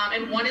 Mm-hmm.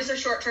 And one is a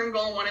short-term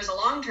goal and one is a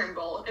long-term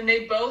goal, and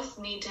they both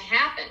need to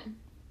happen.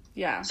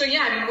 Yeah. So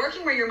yeah, I mean,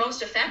 working where you're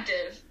most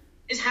effective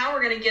is how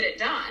we're going to get it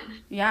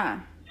done.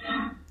 Yeah.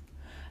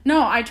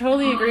 No, I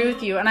totally agree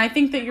with you. And I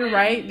think that you're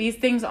right. These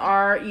things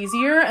are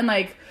easier. And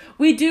like,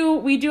 we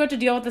do have to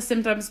deal with the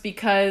symptoms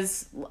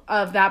because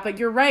of that. But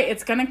you're right.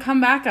 It's going to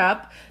come back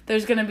up.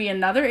 There's going to be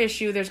another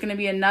issue. There's going to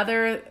be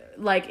another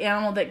like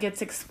animal that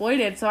gets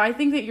exploited. So I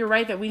think that you're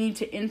right that we need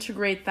to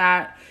integrate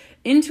that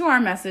into our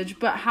message.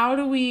 But how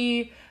do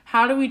we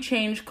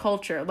change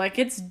culture? Like,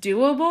 it's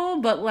doable,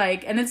 but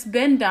like, and it's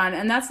been done.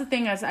 And that's the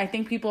thing is, I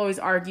think people always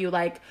argue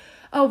like,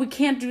 oh, we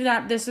can't do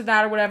that, this or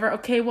that or whatever.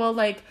 Okay, well,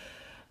 like,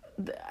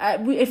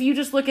 if you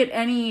just look at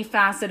any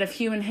facet of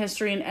human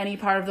history in any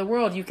part of the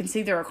world, you can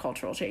see there are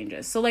cultural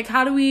changes. So like,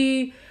 how do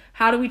we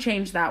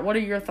change that? What are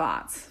your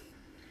thoughts?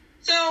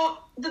 So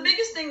the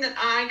biggest thing that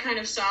I kind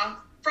of saw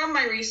from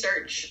my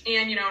research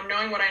and, you know,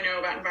 knowing what I know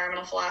about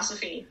environmental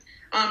philosophy,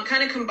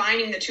 kind of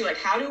combining the two, like,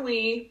 how do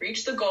we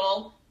reach the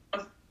goal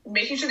of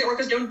making sure the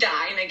orcas don't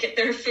die and they get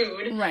their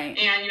food, right?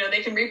 And, you know,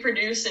 they can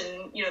reproduce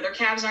and, you know, their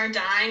calves aren't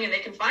dying and they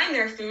can find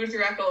their food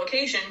through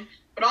echolocation,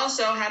 but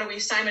also how do we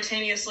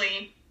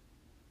simultaneously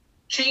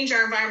change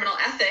our environmental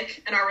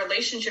ethic and our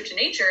relationship to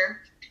nature?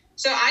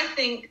 So I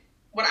think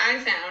what I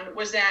found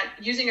was that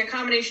using a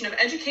combination of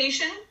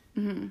education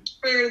mm-hmm.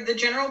 for the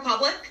general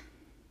public,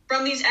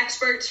 from these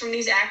experts, from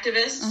these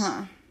activists,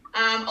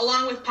 uh-huh.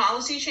 Along with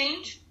policy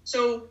change.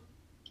 So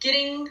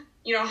getting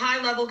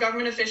high-level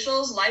government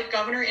officials like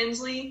Governor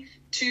Inslee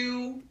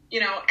to,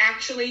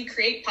 actually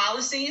create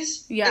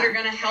policies that are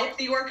going to help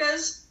the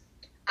orcas,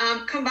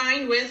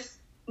 combined with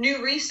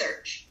new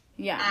research.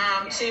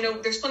 Yeah. So,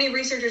 there's plenty of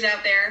researchers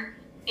out there,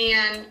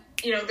 and,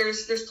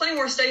 there's plenty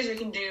more studies we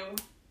can do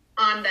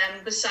on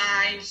them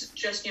besides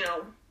just,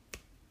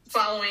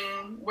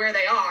 following where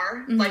they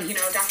are. Mm-hmm. Like,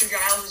 Dr.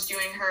 Giles is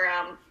doing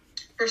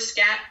her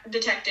scat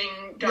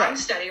detecting dog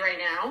study right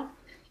now,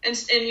 and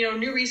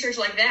new research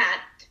like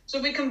that. So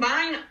if we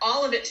combine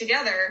all of it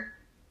together,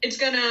 it's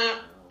going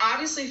to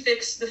obviously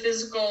fix the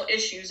physical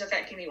issues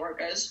affecting the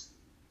orcas.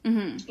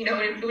 Mm-hmm.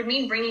 It would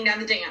mean bringing down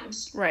the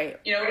dams. Right.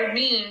 It would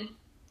mean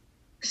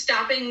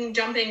stopping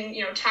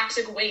dumping,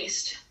 toxic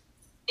waste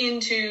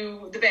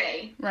into the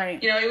bay.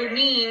 Right. It would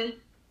mean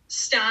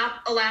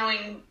stop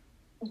allowing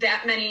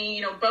that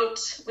many,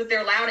 boats with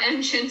their loud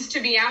engines to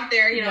be out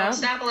there,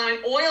 stop allowing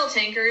oil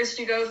tankers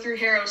to go through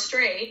Harrow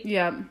Strait.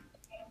 Yep.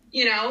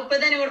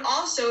 But then it would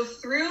also,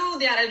 through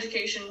that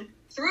education,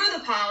 through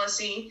the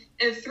policy,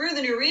 and through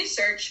the new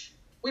research,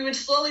 we would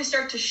slowly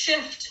start to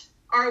shift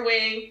our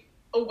way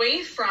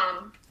away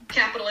from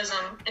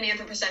capitalism and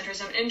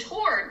anthropocentrism and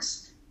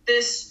towards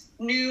this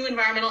new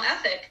environmental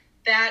ethic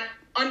that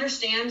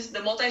understands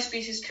the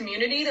multi-species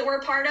community that we're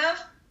a part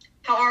of,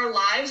 how our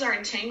lives are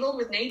entangled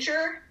with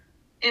nature,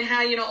 and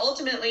how,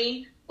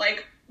 ultimately,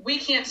 we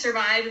can't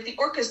survive if the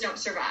orcas don't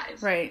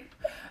survive. Right.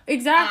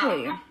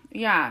 Exactly.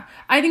 Yeah.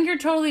 I think you're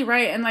totally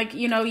right. And,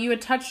 you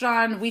had touched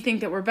on, we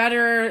think that we're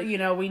better,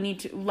 we need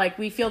to,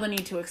 we feel the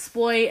need to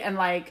exploit, and,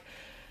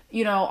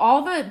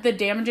 all the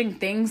damaging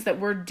things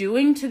that we're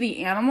doing to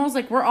the animals,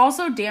 we're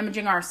also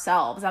damaging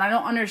ourselves. And I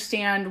don't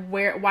understand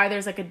why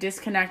there's, a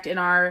disconnect in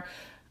our,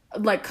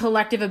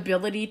 collective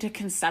ability to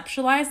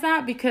conceptualize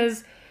that,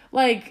 because,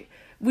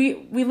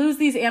 we lose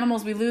these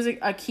animals, we lose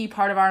a key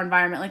part of our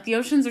environment. The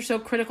oceans are so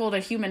critical to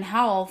human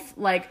health,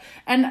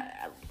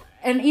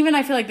 and even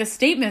I feel like the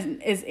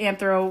statement is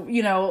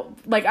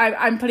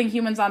I'm putting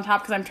humans on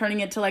top because I'm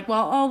turning it to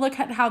look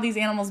at how these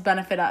animals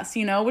benefit us,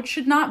 which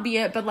should not be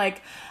it. But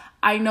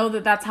I know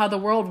that that's how the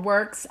world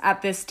works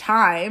at this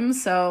time.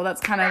 So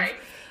that's kind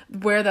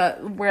of where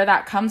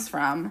that comes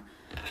from.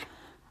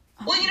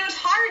 Well, it's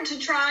hard to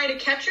try to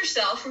catch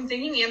yourself from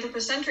thinking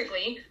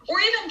anthropocentrically or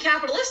even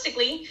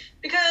capitalistically,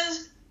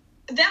 because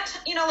that's,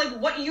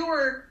 what you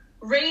were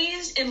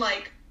raised in,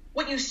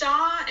 what you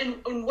saw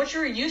and what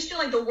you're used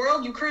to, the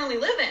world you currently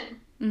live in.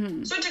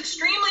 Mm-hmm. So it's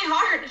extremely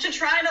hard to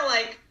try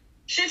to,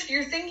 shift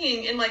your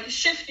thinking and,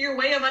 shift your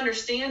way of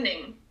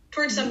understanding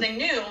towards something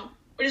new,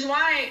 which is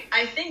why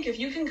I think if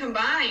you can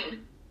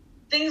combine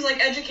things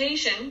like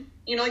education,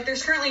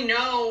 there's currently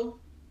no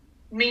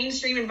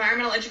mainstream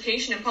environmental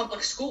education in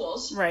public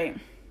schools. Right.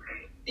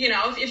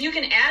 If you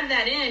can add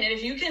that in, and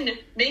if you can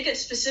make it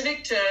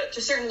specific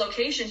to certain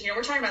locations,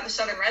 we're talking about the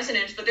southern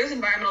residents, but there's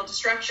environmental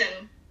destruction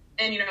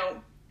and,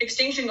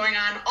 extinction going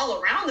on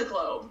all around the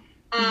globe.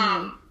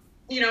 Mm-hmm.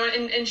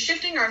 And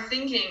shifting our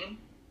thinking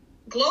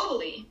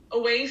globally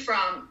away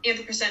from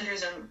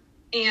anthropocentrism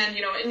and,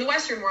 in the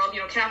Western world,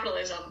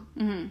 capitalism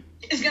mm-hmm.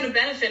 is going to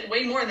benefit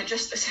way more than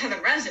just the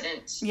southern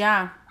residents.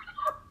 Yeah.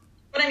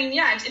 But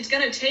it's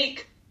going to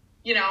take,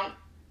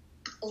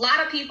 a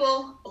lot of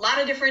people, a lot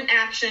of different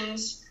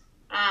actions,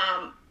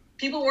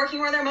 people working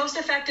where they're most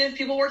effective,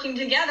 people working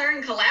together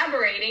and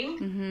collaborating.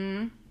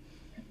 Mm-hmm.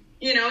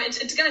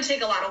 It's going to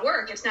take a lot of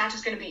work. It's not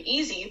just going to be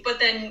easy. But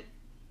then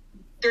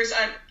there's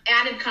an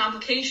added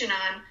complication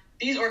on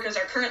these orcas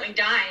are currently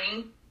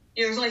dying.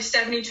 There's only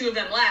 72 of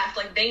them left.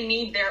 They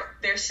need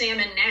their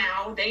salmon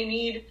now. They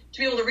need to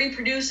be able to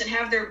reproduce and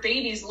have their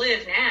babies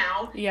live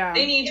now. Yeah.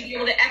 They need to be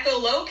able to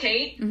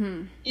echolocate,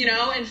 mm-hmm.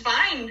 And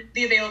find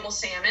the available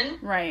salmon.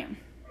 Right.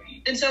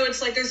 And so it's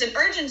there's an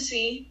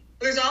urgency,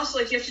 but there's also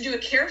you have to do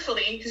it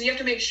carefully, because you have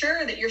to make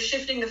sure that you're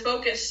shifting the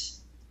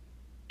focus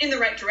in the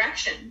right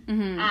direction,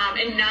 mm-hmm.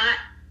 And not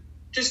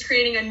just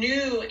creating a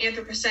new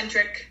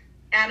anthropocentric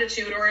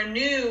attitude or a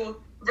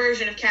new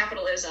version of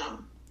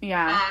capitalism.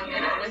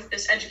 Yeah. With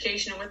this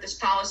education and with this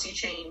policy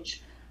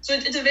change. So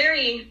it's a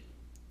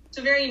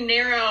very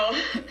narrow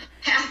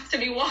path to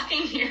be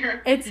walking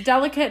here. It's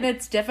delicate and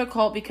it's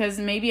difficult because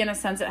maybe in a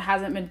sense it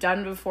hasn't been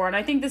done before. And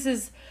I think this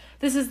is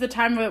the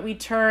time that we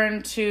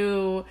turn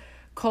to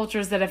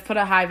cultures that have put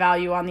a high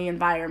value on the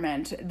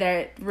environment,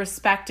 that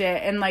respect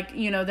it. And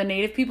the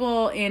native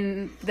people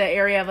in the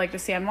area of the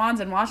San Juans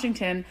in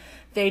Washington,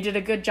 they did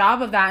a good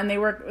job of that, and they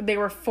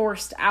were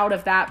forced out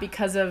of that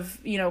because of,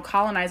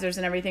 colonizers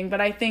and everything.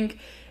 But I think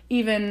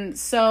even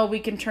so, we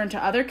can turn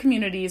to other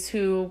communities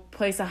who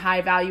place a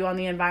high value on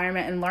the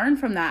environment and learn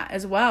from that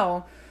as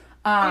well.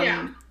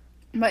 But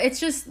it's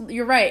just,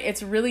 you're right.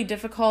 It's really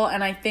difficult.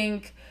 And I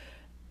think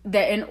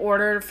that in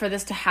order for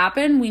this to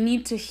happen, we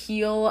need to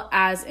heal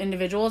as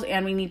individuals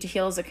and we need to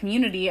heal as a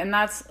community. And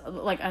that's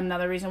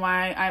another reason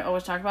why I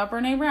always talk about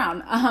Brene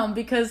Brown,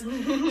 because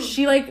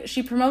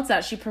she promotes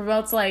that. She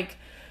promotes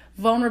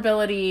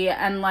vulnerability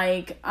and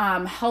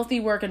healthy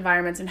work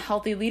environments and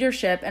healthy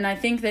leadership. And I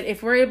think that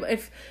if we're able,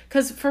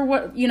 because for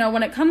what,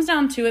 when it comes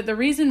down to it, the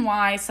reason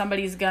why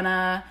somebody's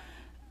gonna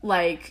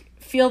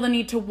feel the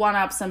need to one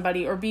up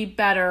somebody or be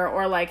better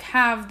or like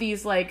have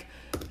these like,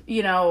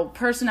 you know,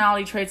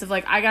 personality traits of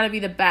like, I gotta be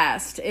the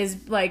best is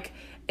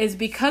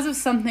because of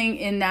something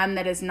in them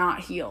that is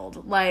not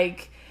healed.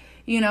 Like,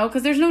 you know,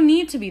 because there's no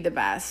need to be the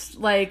best.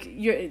 Like,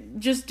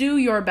 just do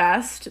your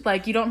best.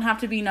 Like, you don't have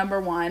to be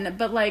number one.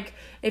 But, like,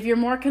 if you're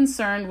more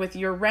concerned with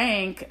your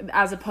rank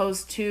as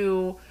opposed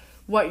to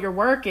what your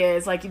work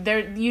is, like,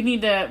 we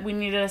need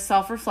to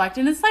self-reflect.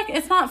 And it's, like,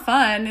 it's not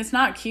fun. It's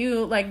not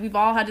cute. Like, we've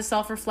all had to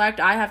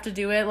self-reflect. I have to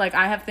do it. Like,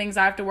 I have things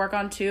I have to work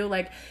on, too.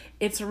 Like,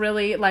 it's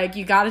really, like,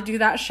 you got to do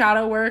that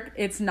shadow work.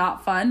 It's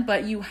not fun,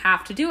 but you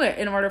have to do it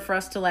in order for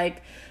us to,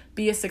 like,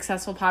 be a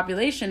successful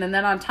population. And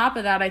then on top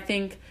of that, I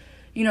think,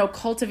 you know,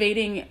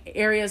 cultivating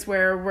areas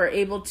where we're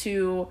able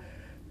to,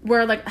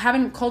 where like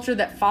having a culture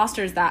that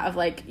fosters that of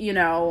like, you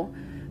know,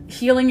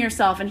 healing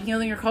yourself and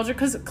healing your culture.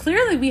 Because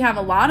clearly we have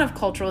a lot of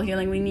cultural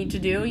healing we need to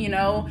do, you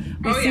know.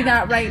 We see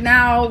that right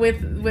now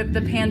with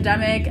the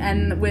pandemic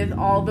and with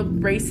all the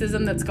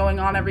racism that's going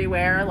on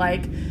everywhere.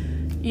 Like,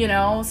 you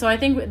know, so I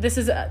think this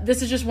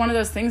is just one of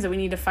those things that we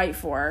need to fight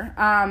for.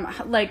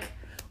 Like,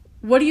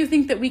 what do you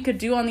think that we could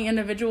do on the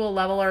individual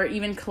level or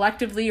even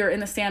collectively or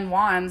in the San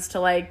Juans to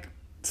like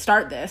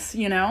start this,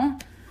 you know?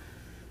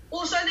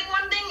 Well, so I think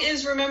one thing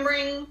is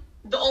remembering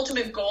the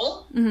ultimate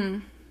goal,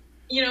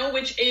 you know,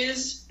 which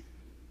is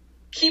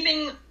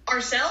keeping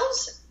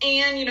ourselves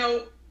and, you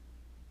know,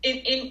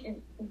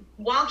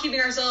 while keeping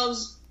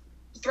ourselves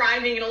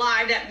thriving and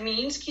alive, that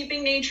means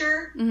keeping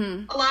nature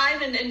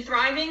alive and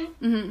thriving.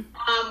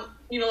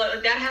 You know,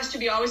 like that has to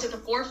be always at the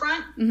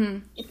forefront.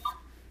 You know,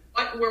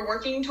 what we're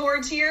working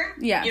towards here.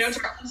 Yes. You know, it's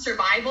our own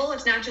survival.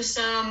 It's not just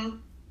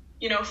some,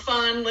 you know,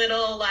 fun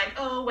little like,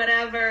 oh,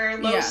 whatever,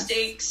 low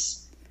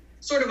stakes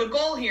sort of a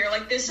goal here.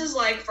 Like, this is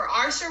like for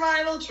our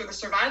survival, it's for the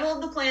survival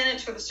of the planet,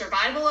 it's for the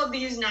survival of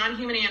these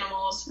non-human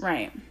animals.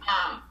 Right.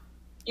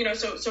 You know,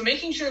 so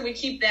making sure we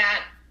keep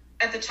that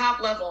at the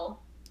top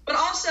level, but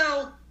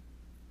also,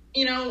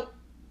 you know,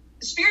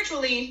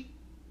 spiritually,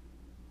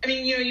 I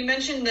mean, you know, you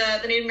mentioned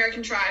the Native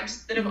American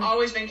tribes that have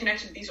always been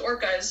connected to these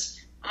orcas.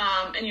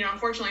 And, you know,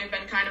 unfortunately have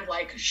been kind of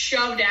like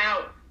shoved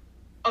out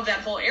of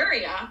that whole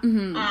area,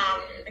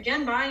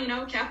 again, by, you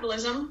know,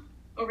 capitalism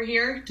over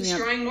here,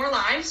 destroying more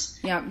lives.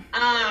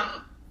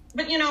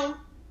 But, you know,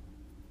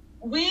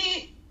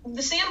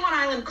 the San Juan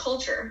Island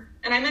culture,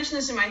 and I mentioned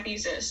this in my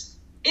thesis,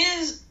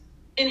 is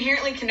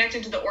inherently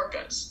connected to the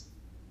orcas.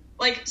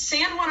 Like,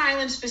 San Juan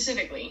Island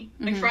specifically,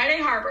 like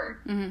Friday Harbor,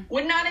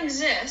 would not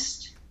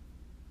exist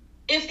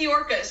if the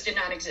orcas did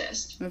not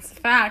exist. That's the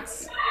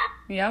facts.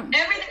 Yep.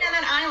 Everything on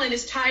that island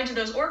is tied to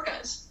those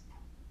orcas.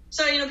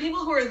 So, you know, people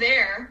who are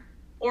there,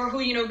 or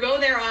who, you know, go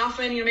there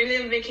often, you know, maybe they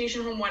have a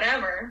vacation home,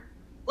 whatever,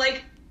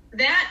 like,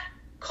 that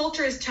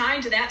culture is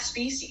tied to that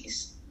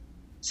species.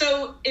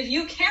 So if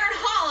you care at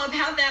all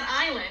about that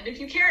island, if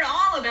you care at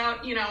all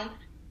about, you know,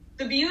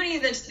 the beauty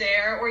that's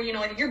there, or, you know,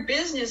 like your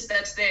business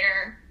that's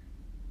there,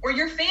 or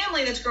your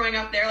family that's growing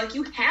up there, like,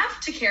 you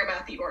have to care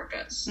about the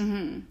orcas.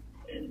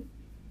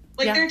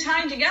 Like, they're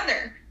tied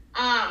together.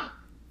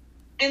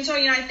 And so,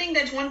 you know, I think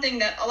that's one thing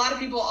that a lot of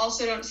people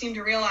also don't seem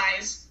to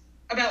realize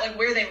about, like,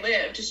 where they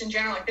live, just in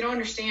general. Like, they don't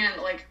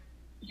understand, like,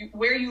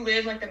 where you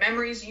live, like, the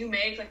memories you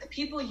make, like, the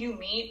people you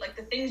meet, like,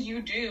 the things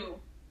you do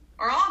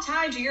are all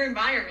tied to your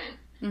environment.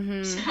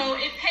 So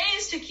it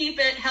pays to keep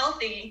it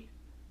healthy.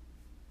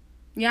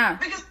 Yeah.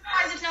 Because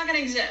otherwise it's not going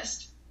to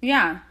exist.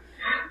 Yeah.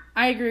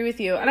 I agree with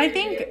you. And I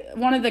think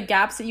one of the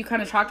gaps that you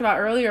kind of talked about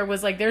earlier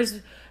was, like, there's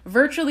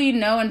virtually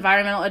no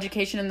environmental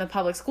education in the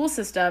public school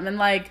system. And,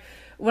 like,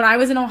 when I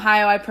was in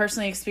Ohio, I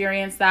personally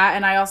experienced that.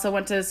 And I also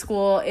went to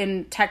school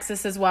in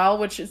Texas as well,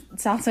 which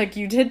sounds like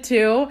you did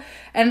too.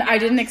 And I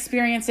didn't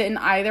experience it in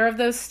either of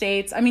those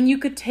states. I mean, you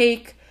could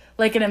take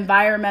like an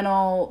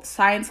environmental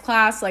science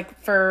class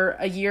like for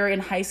a year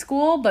in high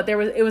school, but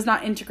it was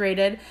not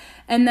integrated.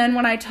 And then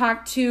when I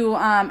talked to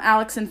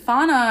Alex and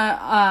Fauna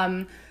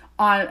on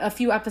a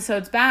few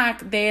episodes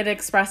back, they had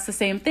expressed the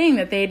same thing,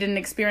 that they didn't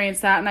experience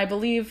that. And I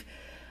believe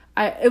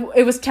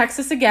it was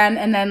Texas again,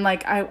 and then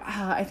like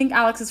I think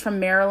Alex is from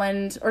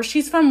Maryland, or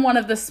she's from one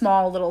of the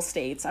small little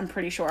states, I'm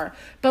pretty sure.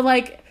 But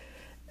like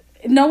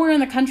nowhere in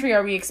the country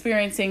are we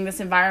experiencing this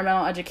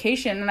environmental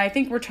education, and I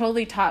think we're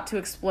totally taught to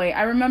exploit.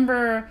 I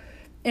remember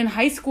in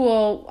high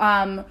school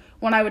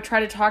when I would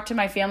try to talk to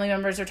my family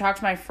members or talk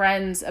to my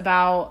friends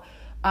about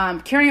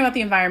caring about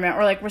the environment,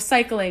 or like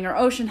recycling or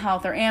ocean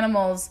health or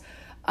animals,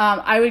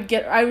 I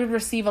would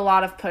receive a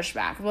lot of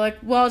pushback. Like,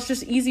 well, it's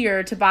just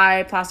easier to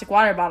buy plastic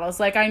water bottles.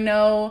 Like, I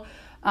know,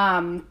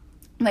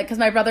 like, cause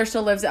my brother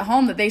still lives at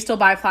home, that they still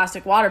buy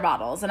plastic water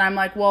bottles. And I'm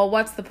like, well,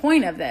 what's the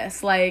point of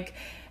this? Like,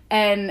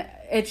 and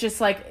it's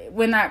just like,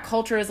 when that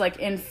culture is like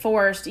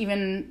enforced,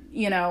 even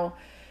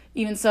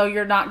so,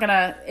 you're not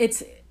gonna,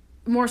 it's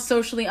more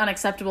socially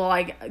unacceptable,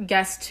 I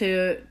guess,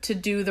 to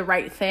do the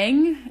right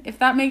thing, if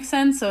that makes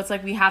sense. So it's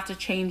like, we have to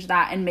change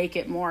that and make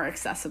it more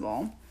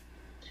accessible.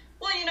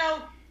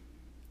 Well,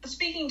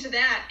 speaking to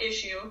that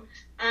issue,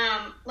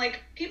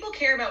 like, people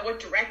care about what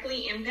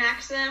directly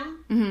impacts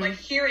them, like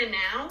here and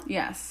now.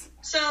 Yes.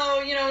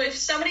 So, if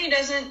somebody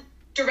doesn't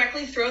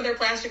directly throw their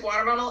plastic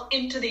water bottle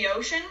into the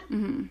ocean,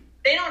 Mm-hmm.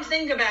 they don't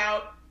think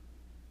about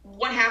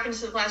what happens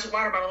to the plastic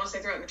water bottle once they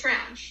throw it in the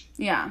trash.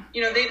 Yeah.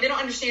 You know, they don't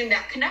understand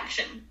that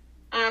connection.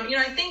 You know,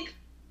 I think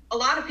a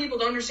lot of people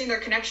don't understand their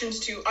connections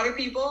to other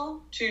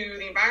people, to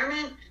the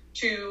environment,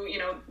 to, you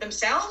know,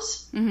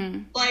 themselves.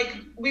 Mm-hmm. Like,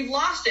 we've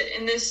lost it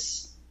in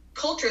this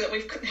culture that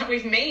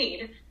we've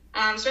made,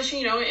 especially,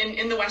 you know,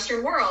 in the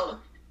Western world.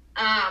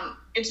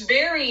 It's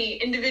very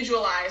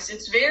individualized.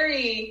 It's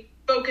very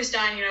focused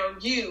on, you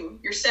know,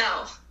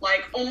 yourself,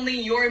 like only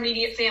your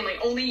immediate family,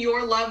 only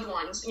your loved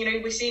ones. You know,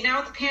 we see it now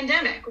with the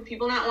pandemic, with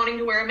people not wanting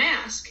to wear a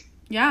mask.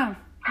 Yeah.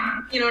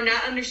 You know,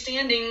 not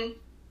understanding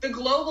the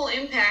global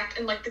impact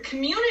and like the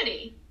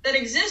community that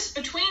exists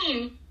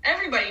between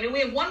everybody. You know,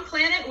 we have one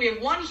planet, we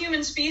have one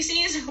human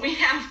species, you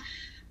know,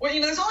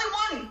 there's only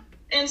one.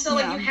 And so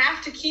like, you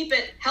have to keep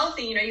it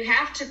healthy. You know, you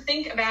have to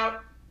think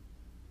about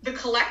the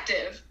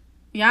collective.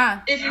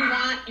 Yeah. If you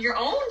want your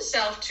own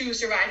self to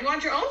survive, you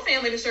want your own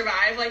family to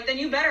survive, like, then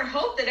you better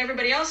hope that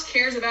everybody else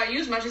cares about you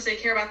as much as they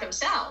care about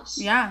themselves.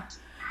 Yeah.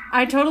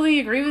 I totally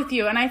agree with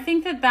you. And I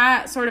think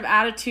that sort of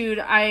attitude,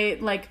 I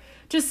like,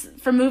 just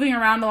from moving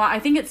around a lot, I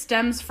think it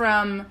stems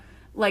from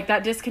like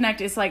that disconnect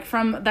is like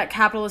from that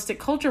capitalistic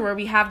culture where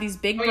we have these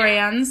big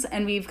brands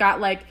and we've got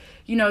like,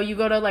 you know, you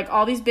go to like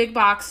all these big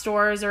box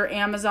stores or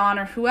Amazon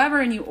or whoever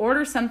and you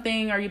order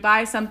something or you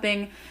buy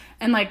something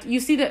and like you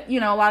see that, you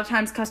know, a lot of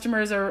times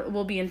customers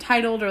will be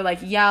entitled or like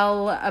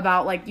yell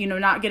about like, you know,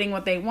 not getting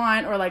what they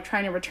want or like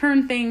trying to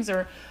return things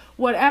or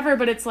whatever.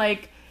 But it's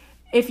like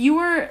if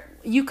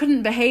you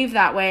couldn't behave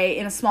that way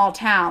in a small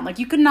town. Like,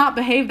 you could not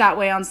behave that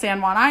way on San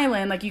Juan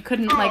Island. Like, you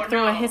couldn't,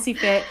 throw a hissy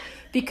fit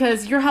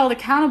because you're held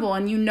accountable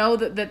and you know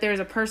that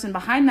there's a person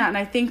behind that. And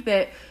I think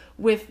that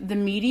with the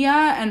media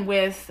and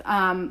with,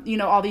 you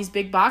know, all these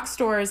big box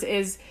stores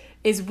is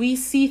we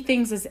see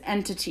things as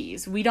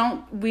entities.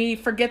 We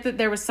forget that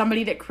there was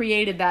somebody that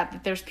created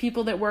that there's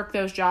people that work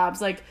those jobs.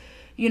 Like,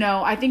 you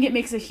know, I think it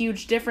makes a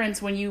huge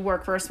difference when you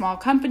work for a small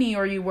company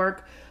or you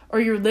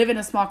live in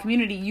a small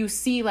community. You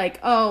see like,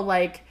 oh,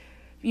 like,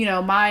 you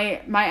know,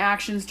 my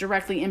actions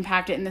directly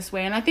impact it in this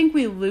way. And I think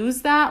we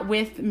lose that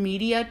with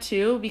media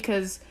too,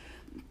 because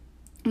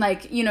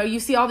like, you know, you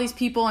see all these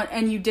people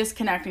and you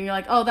disconnect and you're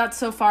like, oh, that's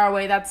so far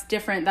away. That's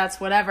different. That's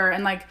whatever.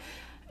 And like,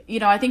 you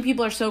know, I think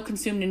people are so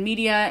consumed in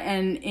media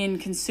and in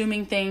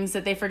consuming things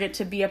that they forget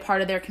to be a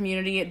part of their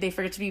community. They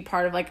forget to be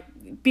part of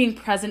like being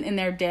present in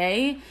their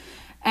day.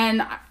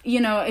 And, you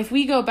know, if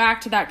we go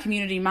back to that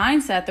community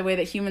mindset, the way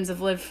that humans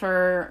have lived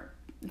for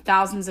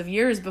thousands of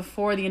years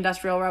before the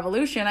Industrial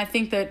Revolution, I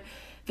think that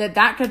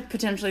could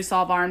potentially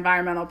solve our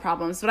environmental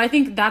problems. But I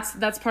think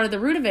that's part of the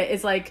root of it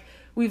is like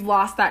we've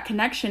lost that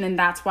connection and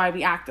that's why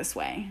we act this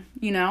way,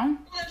 you know?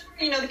 Well, that's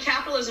where, you know, the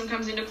capitalism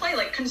comes into play,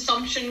 like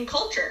consumption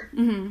culture.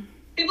 Mm-hmm.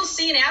 People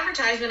see an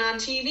advertisement on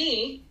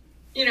TV,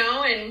 you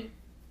know, and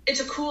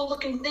it's a cool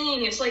looking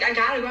thing. It's like, I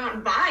gotta go out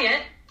and buy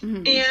it.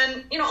 Mm-hmm.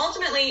 And, you know,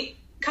 ultimately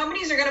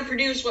companies are going to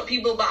produce what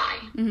people buy.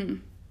 Mm-hmm.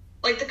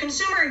 Like, the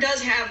consumer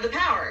does have the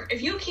power.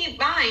 If you keep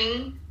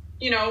buying,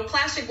 you know,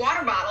 plastic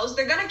water bottles,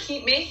 they're going to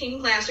keep making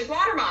plastic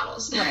water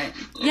bottles. Right.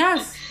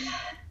 Yes.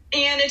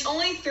 And it's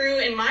only through,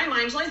 in my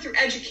mind, it's only through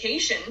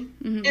education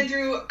mm-hmm. and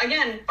through,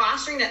 again,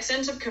 fostering that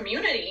sense of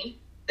community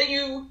that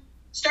you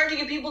start to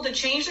get people to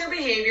change their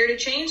behavior, to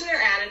change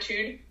their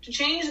attitude, to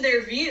change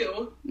their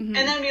view, mm-hmm.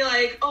 and then be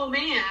like, oh,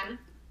 man,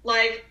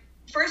 like,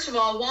 first of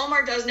all,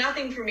 Walmart does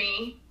nothing for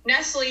me.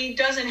 Nestle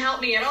doesn't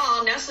help me at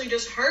all. Nestle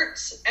just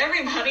hurts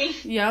everybody.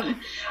 Yep.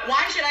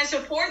 Why should I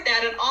support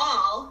that at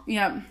all?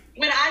 Yep.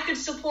 When I could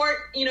support,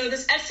 you know,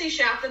 this Etsy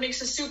shop that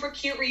makes a super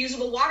cute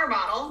reusable water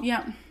bottle.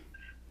 Yep.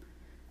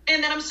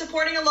 And then I'm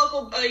supporting a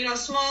local, you know,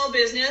 small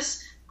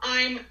business.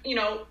 I'm, you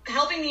know,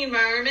 helping the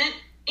environment,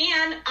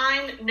 and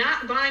I'm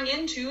not buying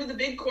into the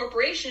big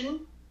corporation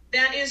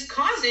that is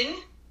causing,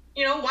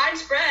 you know,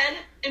 widespread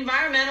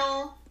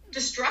environmental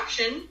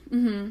destruction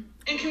mm-hmm.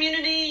 and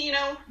community, you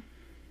know,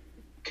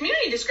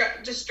 community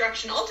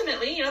destruction.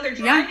 Ultimately, you know, they're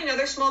driving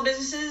other small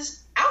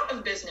businesses out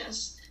of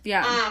business.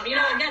 Yeah. You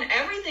know, again,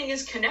 everything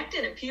is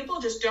connected and people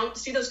just don't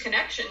see those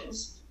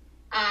connections.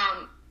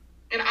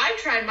 And I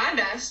tried my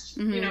best,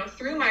 mm-hmm. you know,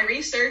 through my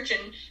research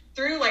and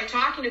through like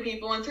talking to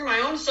people and through my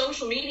own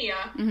social media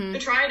mm-hmm. to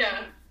try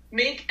to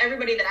make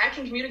everybody that I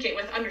can communicate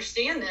with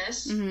understand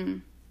this. Mm-hmm.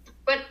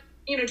 But,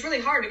 you know, it's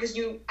really hard because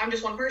I'm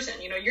just one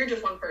person, you know, you're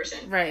just one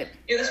person. Right.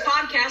 You know, this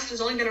podcast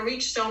is only going to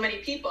reach so many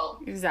people.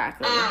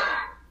 Exactly.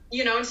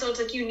 You know, and so it's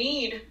like you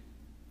need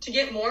to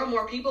get more and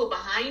more people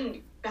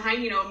behind,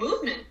 you know, a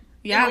movement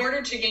in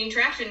order to gain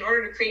traction, in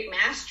order to create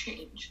mass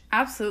change.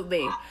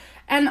 Absolutely.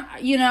 And,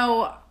 you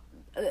know,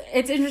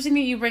 it's interesting that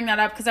you bring that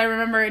up because I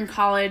remember in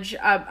college,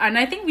 and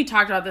I think we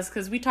talked about this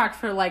because we talked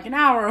for like an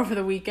hour over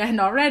the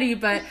weekend already,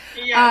 but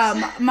yes.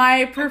 one of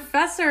my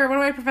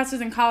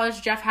professors in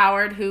college, Jeff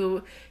Howard,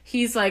 who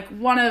he's like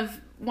one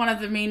of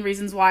the main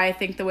reasons why I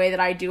think the way that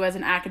I do as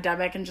an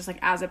academic and just like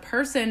as a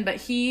person, but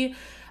he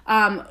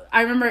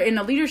I remember in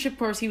a leadership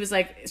course, he was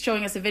like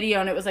showing us a video,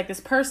 and it was like this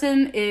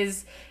person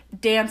is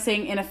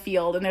dancing in a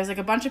field, and there's like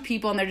a bunch of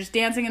people, and they're just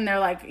dancing, and they're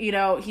like, you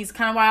know, he's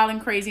kind of wild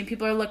and crazy, and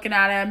people are looking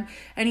at him,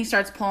 and he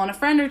starts pulling a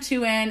friend or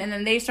two in, and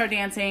then they start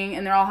dancing,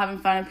 and they're all having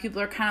fun, and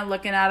people are kind of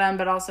looking at him,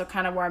 but also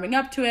kind of warming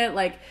up to it.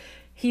 Like,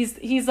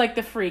 he's like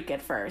the freak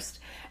at first.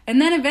 And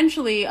then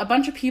eventually a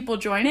bunch of people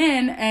join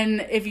in,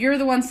 and if you're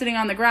the one sitting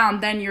on the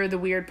ground, then you're the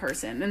weird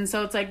person. And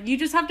so it's like, you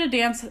just have to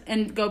dance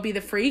and go be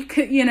the freak,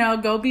 you know,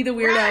 go be the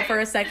weirdo for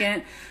a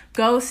second,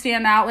 go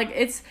stand out. Like,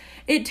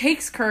 it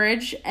takes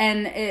courage,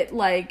 and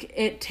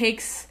it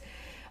takes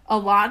a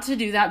lot to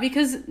do that,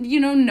 because, you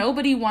know,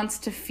 nobody wants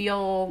to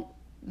feel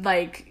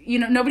like, you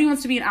know, nobody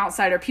wants to be an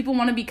outsider. People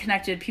want to be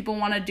connected. People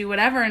want to do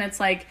whatever. And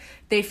it's like,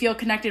 they feel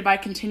connected by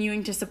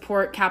continuing to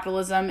support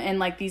capitalism and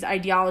like these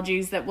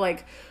ideologies that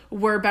like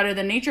we're better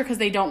than nature, because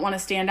they don't want to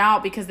stand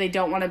out, because they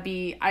don't want to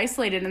be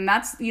isolated. And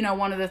that's, you know,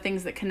 one of the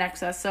things that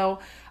connects us. So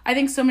I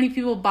think so many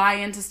people buy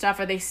into stuff,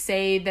 or they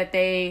say that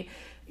they,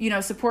 you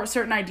know, support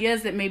certain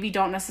ideas that maybe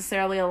don't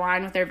necessarily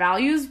align with their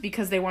values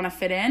because they want to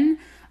fit in.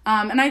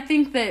 And I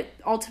think that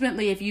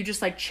ultimately, if you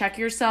just like check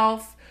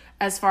yourself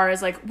as far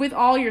as like with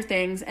all your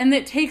things, and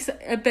it takes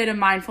a bit of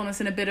mindfulness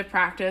and a bit of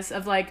practice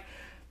of like,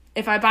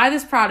 if I buy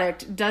this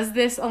product, does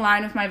this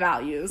align with my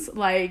values?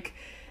 Like,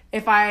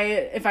 if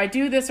I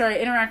do this, or I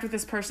interact with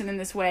this person in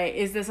this way,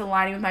 is this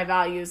aligning with my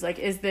values? Like,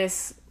 is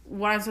this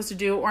what I'm supposed to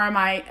do? Or am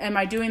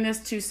I doing this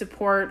to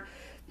support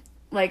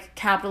like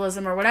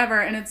capitalism or whatever?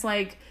 And it's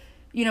like,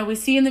 you know, we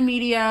see in the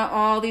media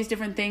all these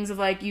different things of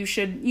like, you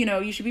should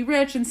be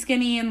rich and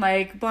skinny and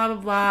like blah, blah,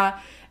 blah.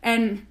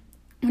 And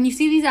when you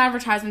see these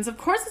advertisements, of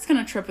course it's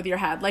going to trip with your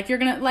head. Like, you're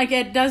going to, like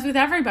it does with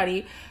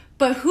everybody.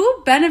 But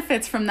who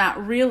benefits from that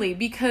really?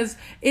 Because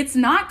it's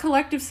not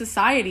collective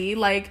society.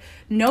 Like,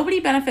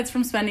 nobody benefits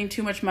from spending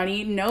too much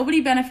money.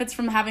 Nobody benefits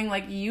from having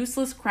like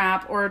useless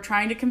crap, or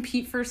trying to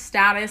compete for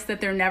status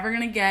that they're never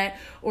going to get,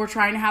 or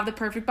trying to have the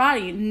perfect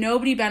body.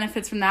 Nobody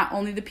benefits from that,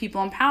 only the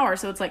people in power.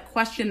 So it's like,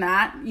 question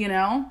that, you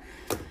know?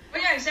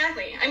 Well, yeah,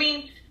 exactly. I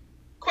mean,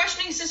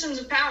 questioning systems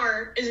of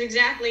power is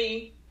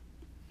exactly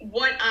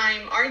what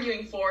I'm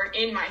arguing for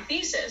in my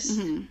thesis.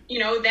 Mm-hmm. You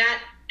know,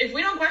 that if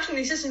we don't question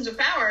these systems of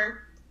power,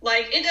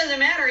 like, it doesn't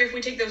matter if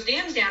we take those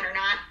dams down or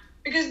not,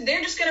 because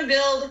they're just going to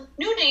build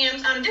new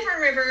dams on a different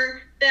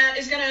river that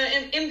is going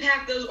to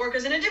impact those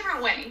orcas in a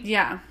different way.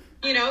 Yeah.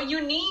 You know, you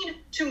need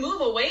to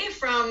move away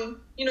from,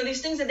 you know, these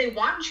things that they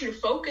want you to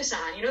focus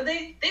on. You know,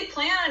 they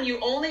plan on you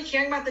only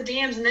caring about the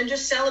dams and then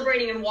just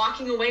celebrating and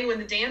walking away when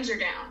the dams are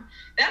down.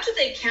 That's what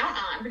they count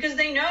on, because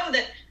they know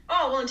that,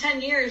 oh, well, in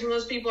 10 years when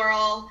those people are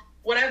all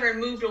whatever and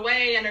moved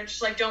away and are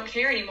just like, don't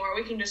care anymore,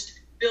 we can just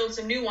build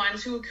some new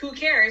ones. Who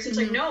cares? It's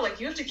like, no,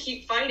 like, you have to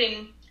keep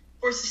fighting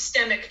for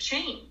systemic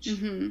change.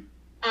 Mm-hmm.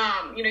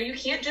 You know, you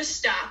can't just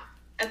stop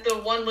at the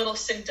one little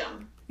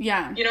symptom.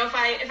 Yeah. You know, if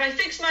I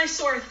fix my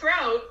sore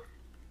throat,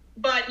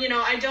 but, you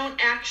know, I don't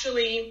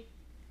actually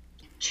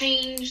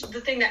change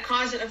the thing that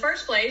caused it in the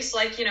first place,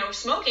 like, you know,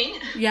 smoking.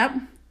 Yep.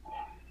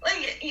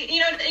 Like, you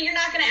know, you're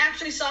not going to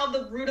actually solve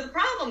the root of the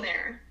problem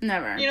there.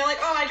 Never. You know, like,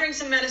 oh, I drank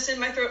some medicine,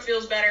 my throat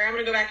feels better, I'm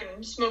going to go back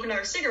and smoke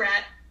another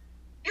cigarette.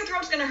 Your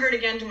throat's going to hurt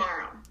again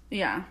tomorrow.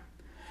 Yeah.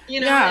 You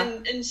know, yeah.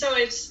 And so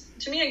it's,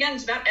 to me, again,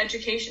 it's about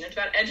education. It's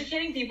about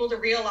educating people to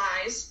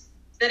realize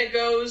that it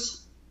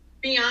goes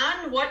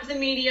beyond what the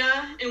media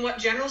and what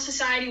general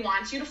society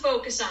wants you to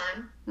focus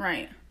on.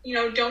 Right. You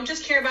know, don't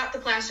just care about the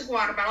plastic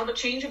water bottle, but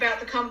care about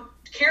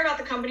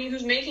the company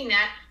who's making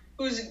that,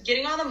 who's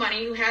getting all the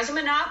money, who has a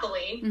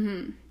monopoly.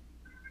 Mm-hmm.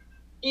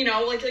 You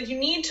know, like you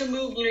need to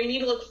move, you know, you need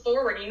to look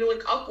forward, you need to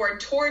look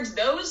upward towards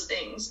those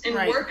things and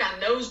work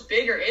on those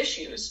bigger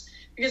issues.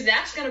 Because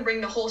that's going to bring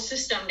the whole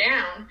system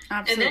down.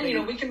 Absolutely. And then, you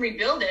know, we can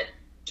rebuild it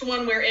to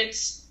one where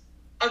it's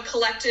a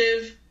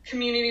collective,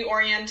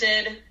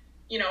 community-oriented,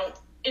 you know,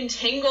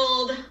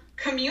 entangled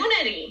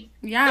community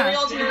that we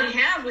ultimately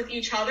have with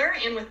each other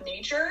and with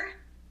nature.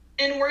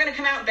 And we're going to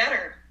come out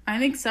better. I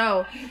think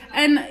so.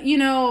 And, you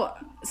know,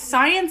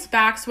 science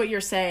backs what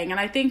you're saying.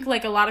 And I think,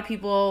 like, a lot of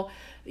people,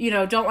 you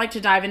know, don't like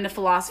to dive into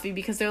philosophy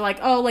because they're like,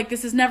 oh, like,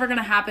 this is never going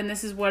to happen.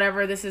 This is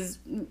whatever. This is,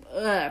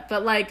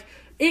 but, like,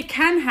 it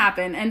can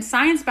happen, and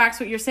science backs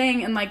what you're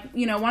saying. And, like,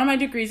 you know, one of my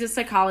degrees is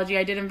psychology.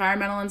 I did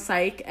environmental and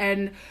psych,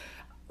 and,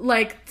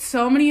 like,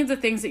 so many of the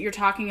things that you're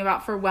talking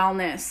about for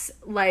wellness,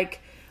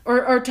 like,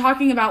 or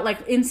talking about,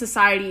 like, in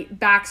society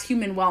backs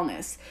human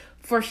wellness.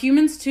 For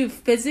humans to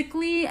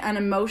physically and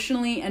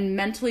emotionally and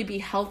mentally be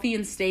healthy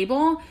and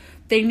stable,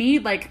 they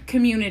need, like,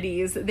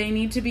 communities. They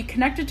need to be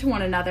connected to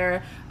one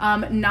another,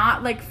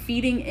 not, like,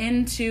 feeding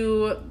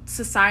into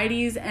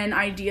societies and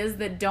ideas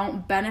that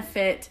don't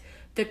benefit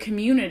the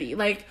community.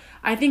 Like,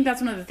 I think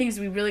that's one of the things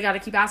we really got to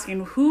keep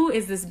asking, who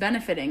is this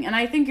benefiting? And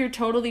I think you're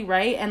totally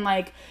right. And,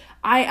 like,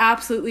 I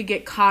absolutely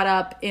get caught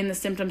up in the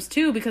symptoms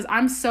too, because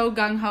I'm so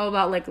gung-ho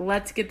about, like,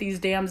 let's get these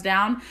dams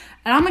down,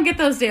 and I'm gonna get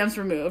those dams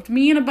removed,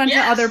 me and a bunch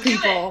of other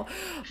people.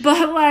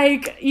 But,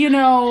 like, you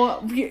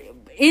know,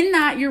 in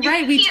that, you're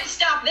right. You can't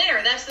stop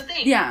there. That's the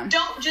thing. Yeah.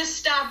 Don't just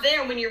stop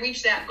there when you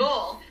reach that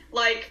goal.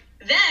 Like,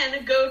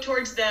 then go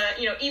towards the,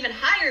 even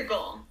higher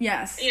goal.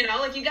 Yes. You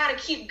got to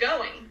keep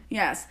going.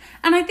 Yes.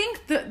 And I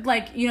think that,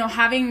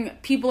 having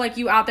people like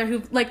you out there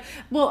who,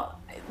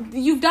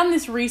 you've done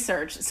this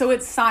research, so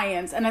it's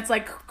science, and it's,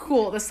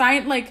 cool. The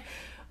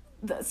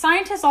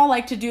scientists all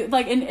like to do,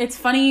 and it's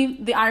funny,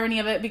 the irony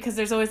of it, because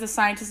there's always the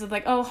scientists of,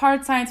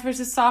 hard science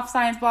versus soft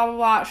science, blah,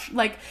 blah,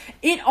 blah.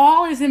 It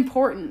all is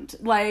important.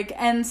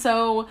 And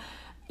so,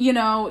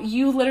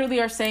 you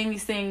literally are saying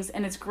these things,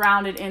 and it's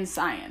grounded in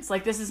science.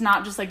 This is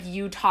not just,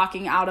 you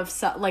talking out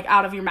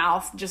of your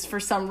mouth just for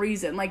some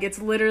reason. It's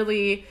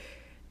literally...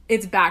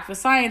 it's backed with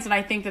science, and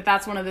I think that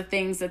that's one of the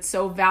things that's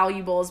so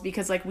valuable, is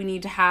because, we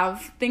need to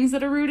have things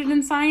that are rooted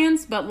in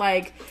science, but,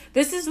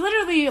 this is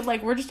literally,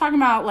 we're just talking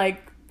about,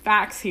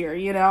 facts here,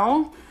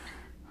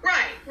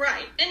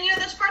 Right. And,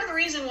 that's part of the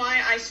reason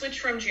why I switched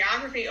from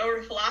geography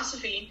over to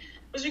philosophy,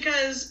 was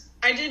because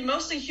I did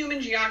mostly human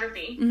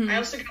geography. I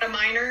also got a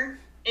minor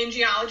in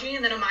geology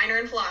and then a minor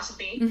in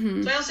philosophy.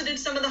 So I also did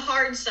some of the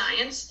hard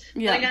science.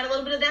 Yeah. I got a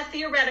little bit of that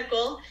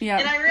theoretical. Yeah.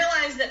 And I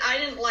realized that I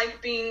didn't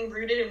like being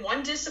rooted in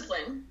one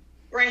discipline,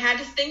 where I had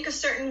to think a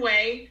certain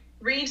way,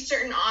 read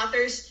certain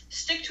authors,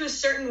 stick to a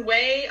certain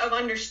way of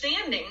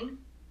understanding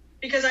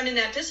because I'm in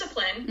that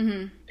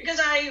discipline. Because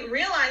I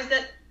realized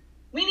that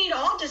we need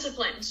all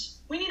disciplines.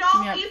 We need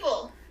all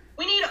people.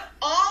 We need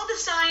all the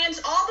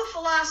science, all the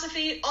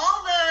philosophy,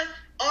 all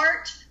the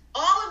art,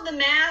 all of the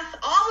math,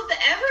 all of the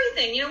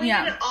everything. We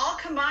need it all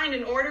combined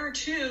in order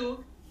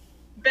to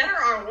better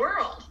our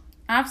world.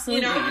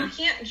 Absolutely. You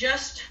can't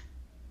just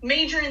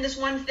major in this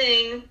one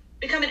thing,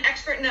 become an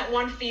expert in that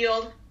one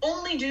field,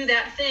 only do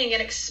that thing,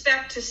 and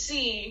expect to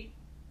see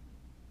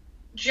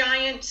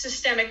giant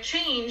systemic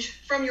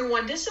change from your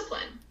one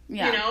discipline.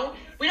 Yeah.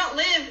 We don't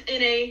live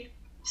in a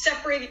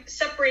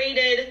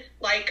separated,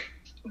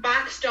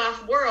 boxed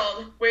off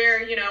world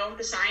where,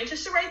 the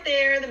scientists are right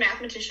there, the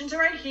mathematicians are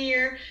right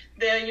here,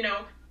 the,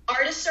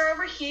 artists are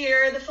over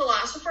here, the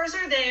philosophers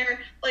are there.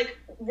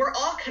 We're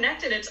all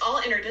connected. It's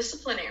all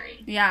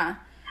interdisciplinary. Yeah.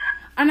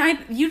 And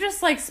you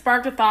just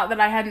sparked a thought that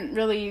I hadn't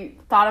really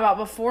thought about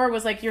before,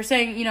 was you're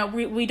saying,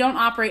 we don't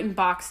operate in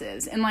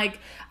boxes. And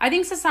I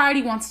think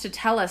society wants to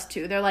tell us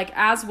to. They're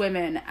as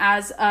women,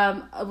 as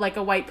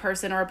a white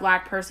person or a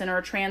black person or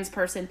a trans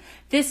person,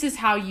 this is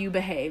how you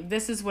behave.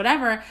 This is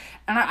whatever.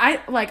 And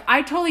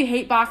I totally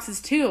hate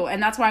boxes too.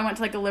 And that's why I went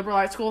to a liberal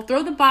arts school.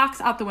 Throw the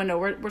box out the window.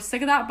 We're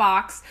sick of that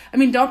box. I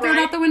mean, don't throw it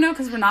out the window,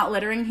 because we're not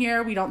littering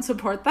here. We don't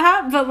support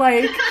that. But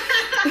recycle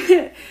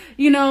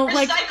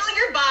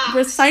your box.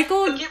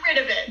 Recycle. Get rid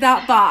of it.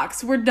 That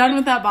box. We're done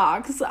with that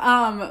box.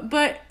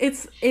 But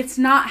it's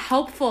not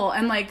helpful.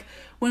 And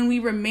when we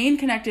remain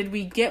connected,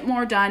 we get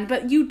more done,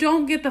 but you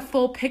don't get the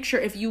full picture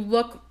if you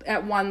look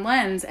at one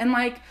lens. And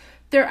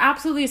there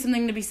absolutely is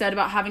something to be said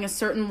about having a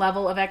certain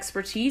level of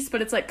expertise,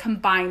 but it's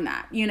combine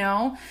that,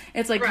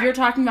 It's You're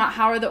talking about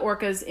how are the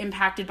orcas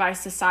impacted by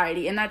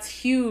society, and that's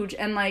huge.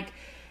 And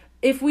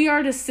if we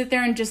are to sit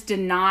there and just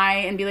deny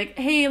and be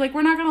hey,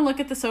 we're not going to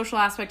look at the social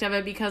aspect of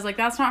it because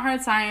that's not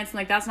hard science,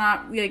 and that's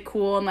not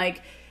cool,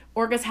 and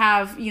orcas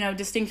have,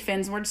 distinct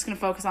fins, and we're just going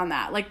to focus on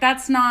that.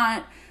 That's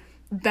not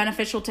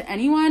beneficial to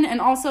anyone. And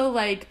also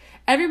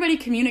everybody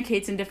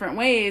communicates in different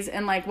ways,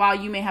 and while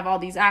you may have all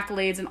these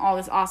accolades and all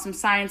this awesome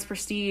science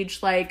prestige,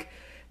 that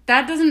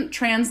doesn't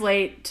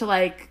translate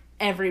to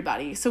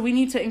everybody. So we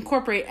need to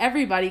incorporate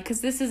everybody,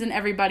 because this is an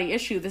everybody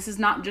issue. This is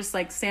not just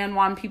San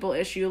Juan people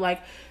issue.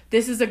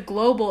 This is a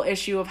global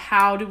issue of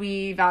how do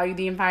we value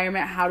the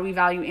environment, how do we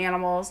value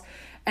animals,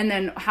 and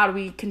then how do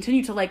we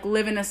continue to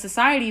live in a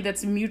society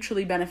that's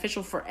mutually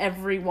beneficial for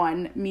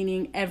everyone,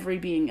 meaning every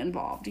being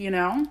involved,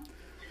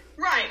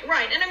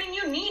 Right. And I mean,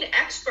 you need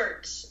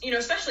experts,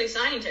 especially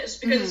scientists,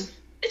 because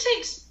it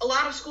takes a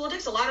lot of school, it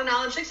takes a lot of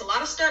knowledge, it takes a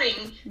lot of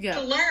studying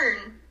to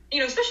learn,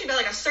 especially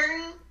about a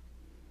certain,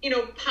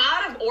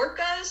 pod of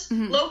orcas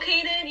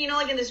located,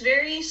 in this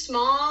very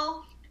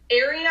small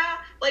area.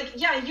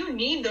 You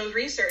need those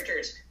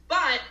researchers,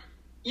 but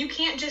you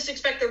can't just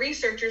expect the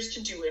researchers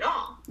to do it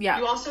all. Yeah.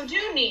 You also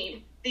do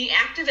need the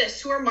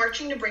activists who are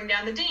marching to bring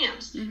down the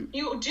dams.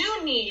 You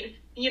do need,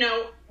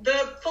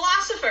 the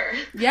philosopher.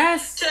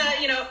 Yes.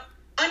 To,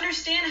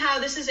 understand how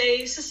this is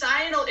a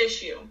societal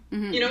issue.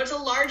 It's a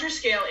larger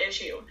scale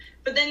issue.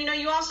 But then,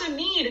 you also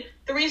need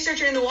the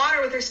researcher in the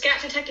water with her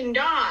scat detecting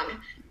dog,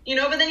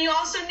 but then you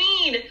also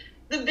need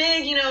the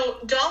big,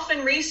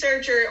 dolphin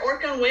researcher,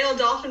 orca and whale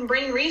dolphin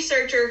brain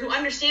researcher who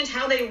understands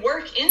how they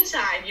work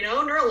inside,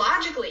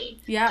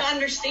 neurologically, to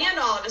understand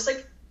all of this.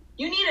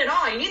 You need it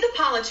all. You need the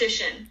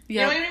politician,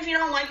 even if you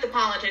don't like the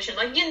politician,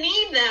 you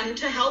need them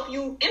to help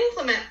you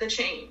implement the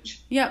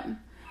change. Yep.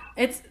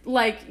 It's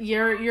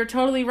you're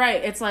totally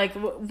right. It's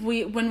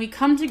when we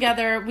come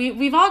together,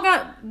 we've all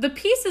got the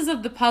pieces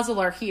of the puzzle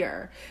are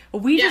here.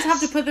 We just have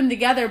to put them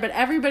together, but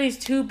everybody's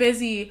too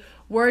busy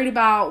worried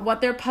about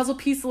what their puzzle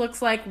piece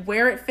looks like,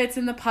 where it fits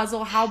in the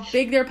puzzle, how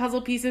big their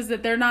puzzle piece is,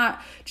 that they're not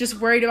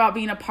just worried about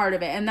being a part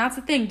of it. And that's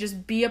the thing,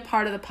 just be a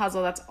part of the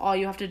puzzle. That's all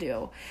you have to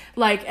do.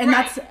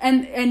 That's,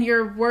 and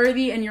you're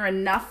worthy and you're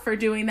enough for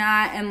doing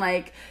that. And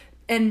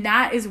And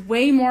that is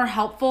way more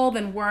helpful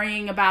than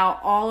worrying about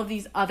all of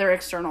these other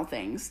external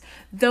things.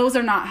 Those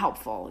are not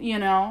helpful, you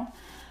know?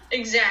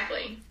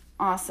 Exactly.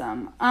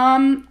 Awesome.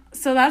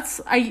 So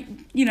that's,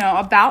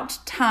 about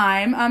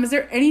time. Is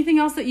there anything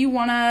else that you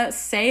want to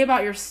say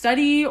about your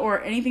study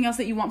or anything else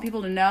that you want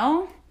people to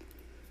know?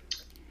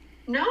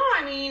 No,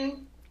 I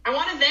mean, I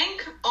want to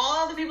thank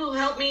all the people who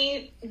helped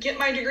me get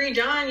my degree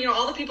done. You know,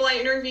 all the people I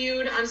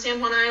interviewed on San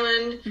Juan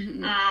Island,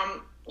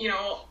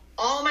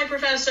 all my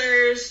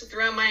professors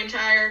throughout my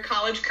entire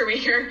college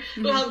career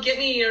who helped get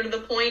me, to the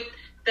point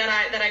that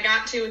I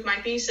got to with my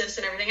thesis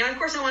and everything. And of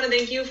course, I want to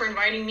thank you for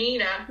inviting me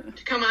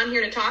to come on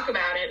here to talk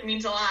about it. It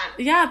means a lot.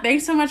 Yeah,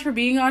 thanks so much for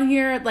being on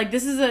here. Like,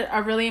 this is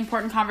a really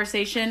important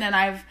conversation, and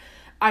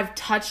I've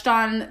touched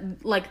on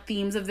like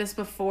themes of this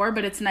before,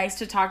 but it's nice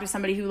to talk to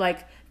somebody who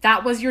like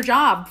that was your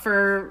job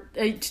for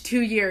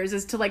 2 years,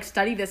 is to like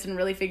study this and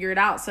really figure it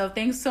out. So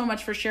thanks so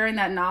much for sharing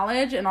that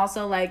knowledge, and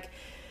also like,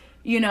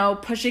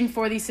 pushing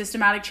for these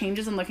systematic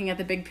changes and looking at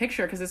the big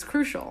picture, because it's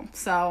crucial.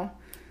 So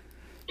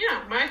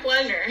yeah, my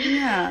pleasure.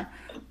 Yeah.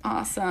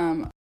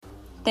 Awesome.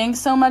 Thanks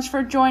so much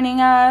for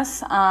joining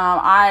us.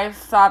 I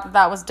thought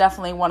that was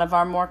definitely one of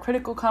our more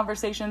critical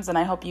conversations, and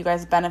I hope you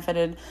guys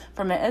benefited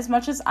from it as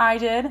much as I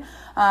did.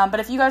 But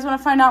if you guys want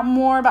to find out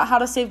more about how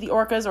to save the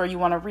orcas, or you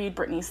want to read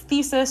Brittany's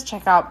thesis,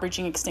 check out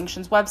Breaching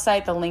Extinction's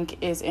website. The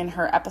link is in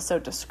her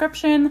episode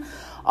description.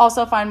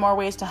 Also, find more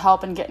ways to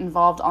help and get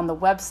involved on the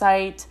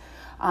website.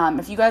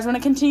 If you guys want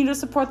to continue to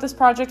support this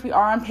project, we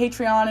are on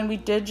Patreon, and we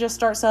did just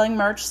start selling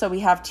merch. So we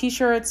have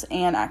t-shirts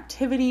and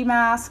activity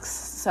masks.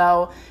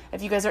 So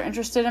if you guys are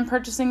interested in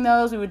purchasing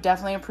those, we would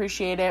definitely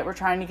appreciate it. We're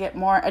trying to get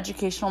more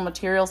educational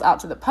materials out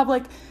to the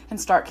public and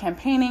start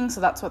campaigning. So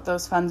that's what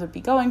those funds would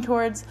be going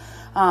towards.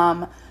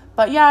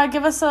 But yeah,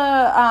 give us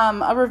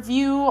a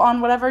review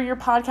on whatever your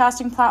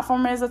podcasting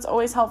platform is. That's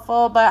always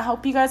helpful. But I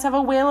hope you guys have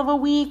a whale of a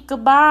week.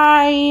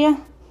 Goodbye.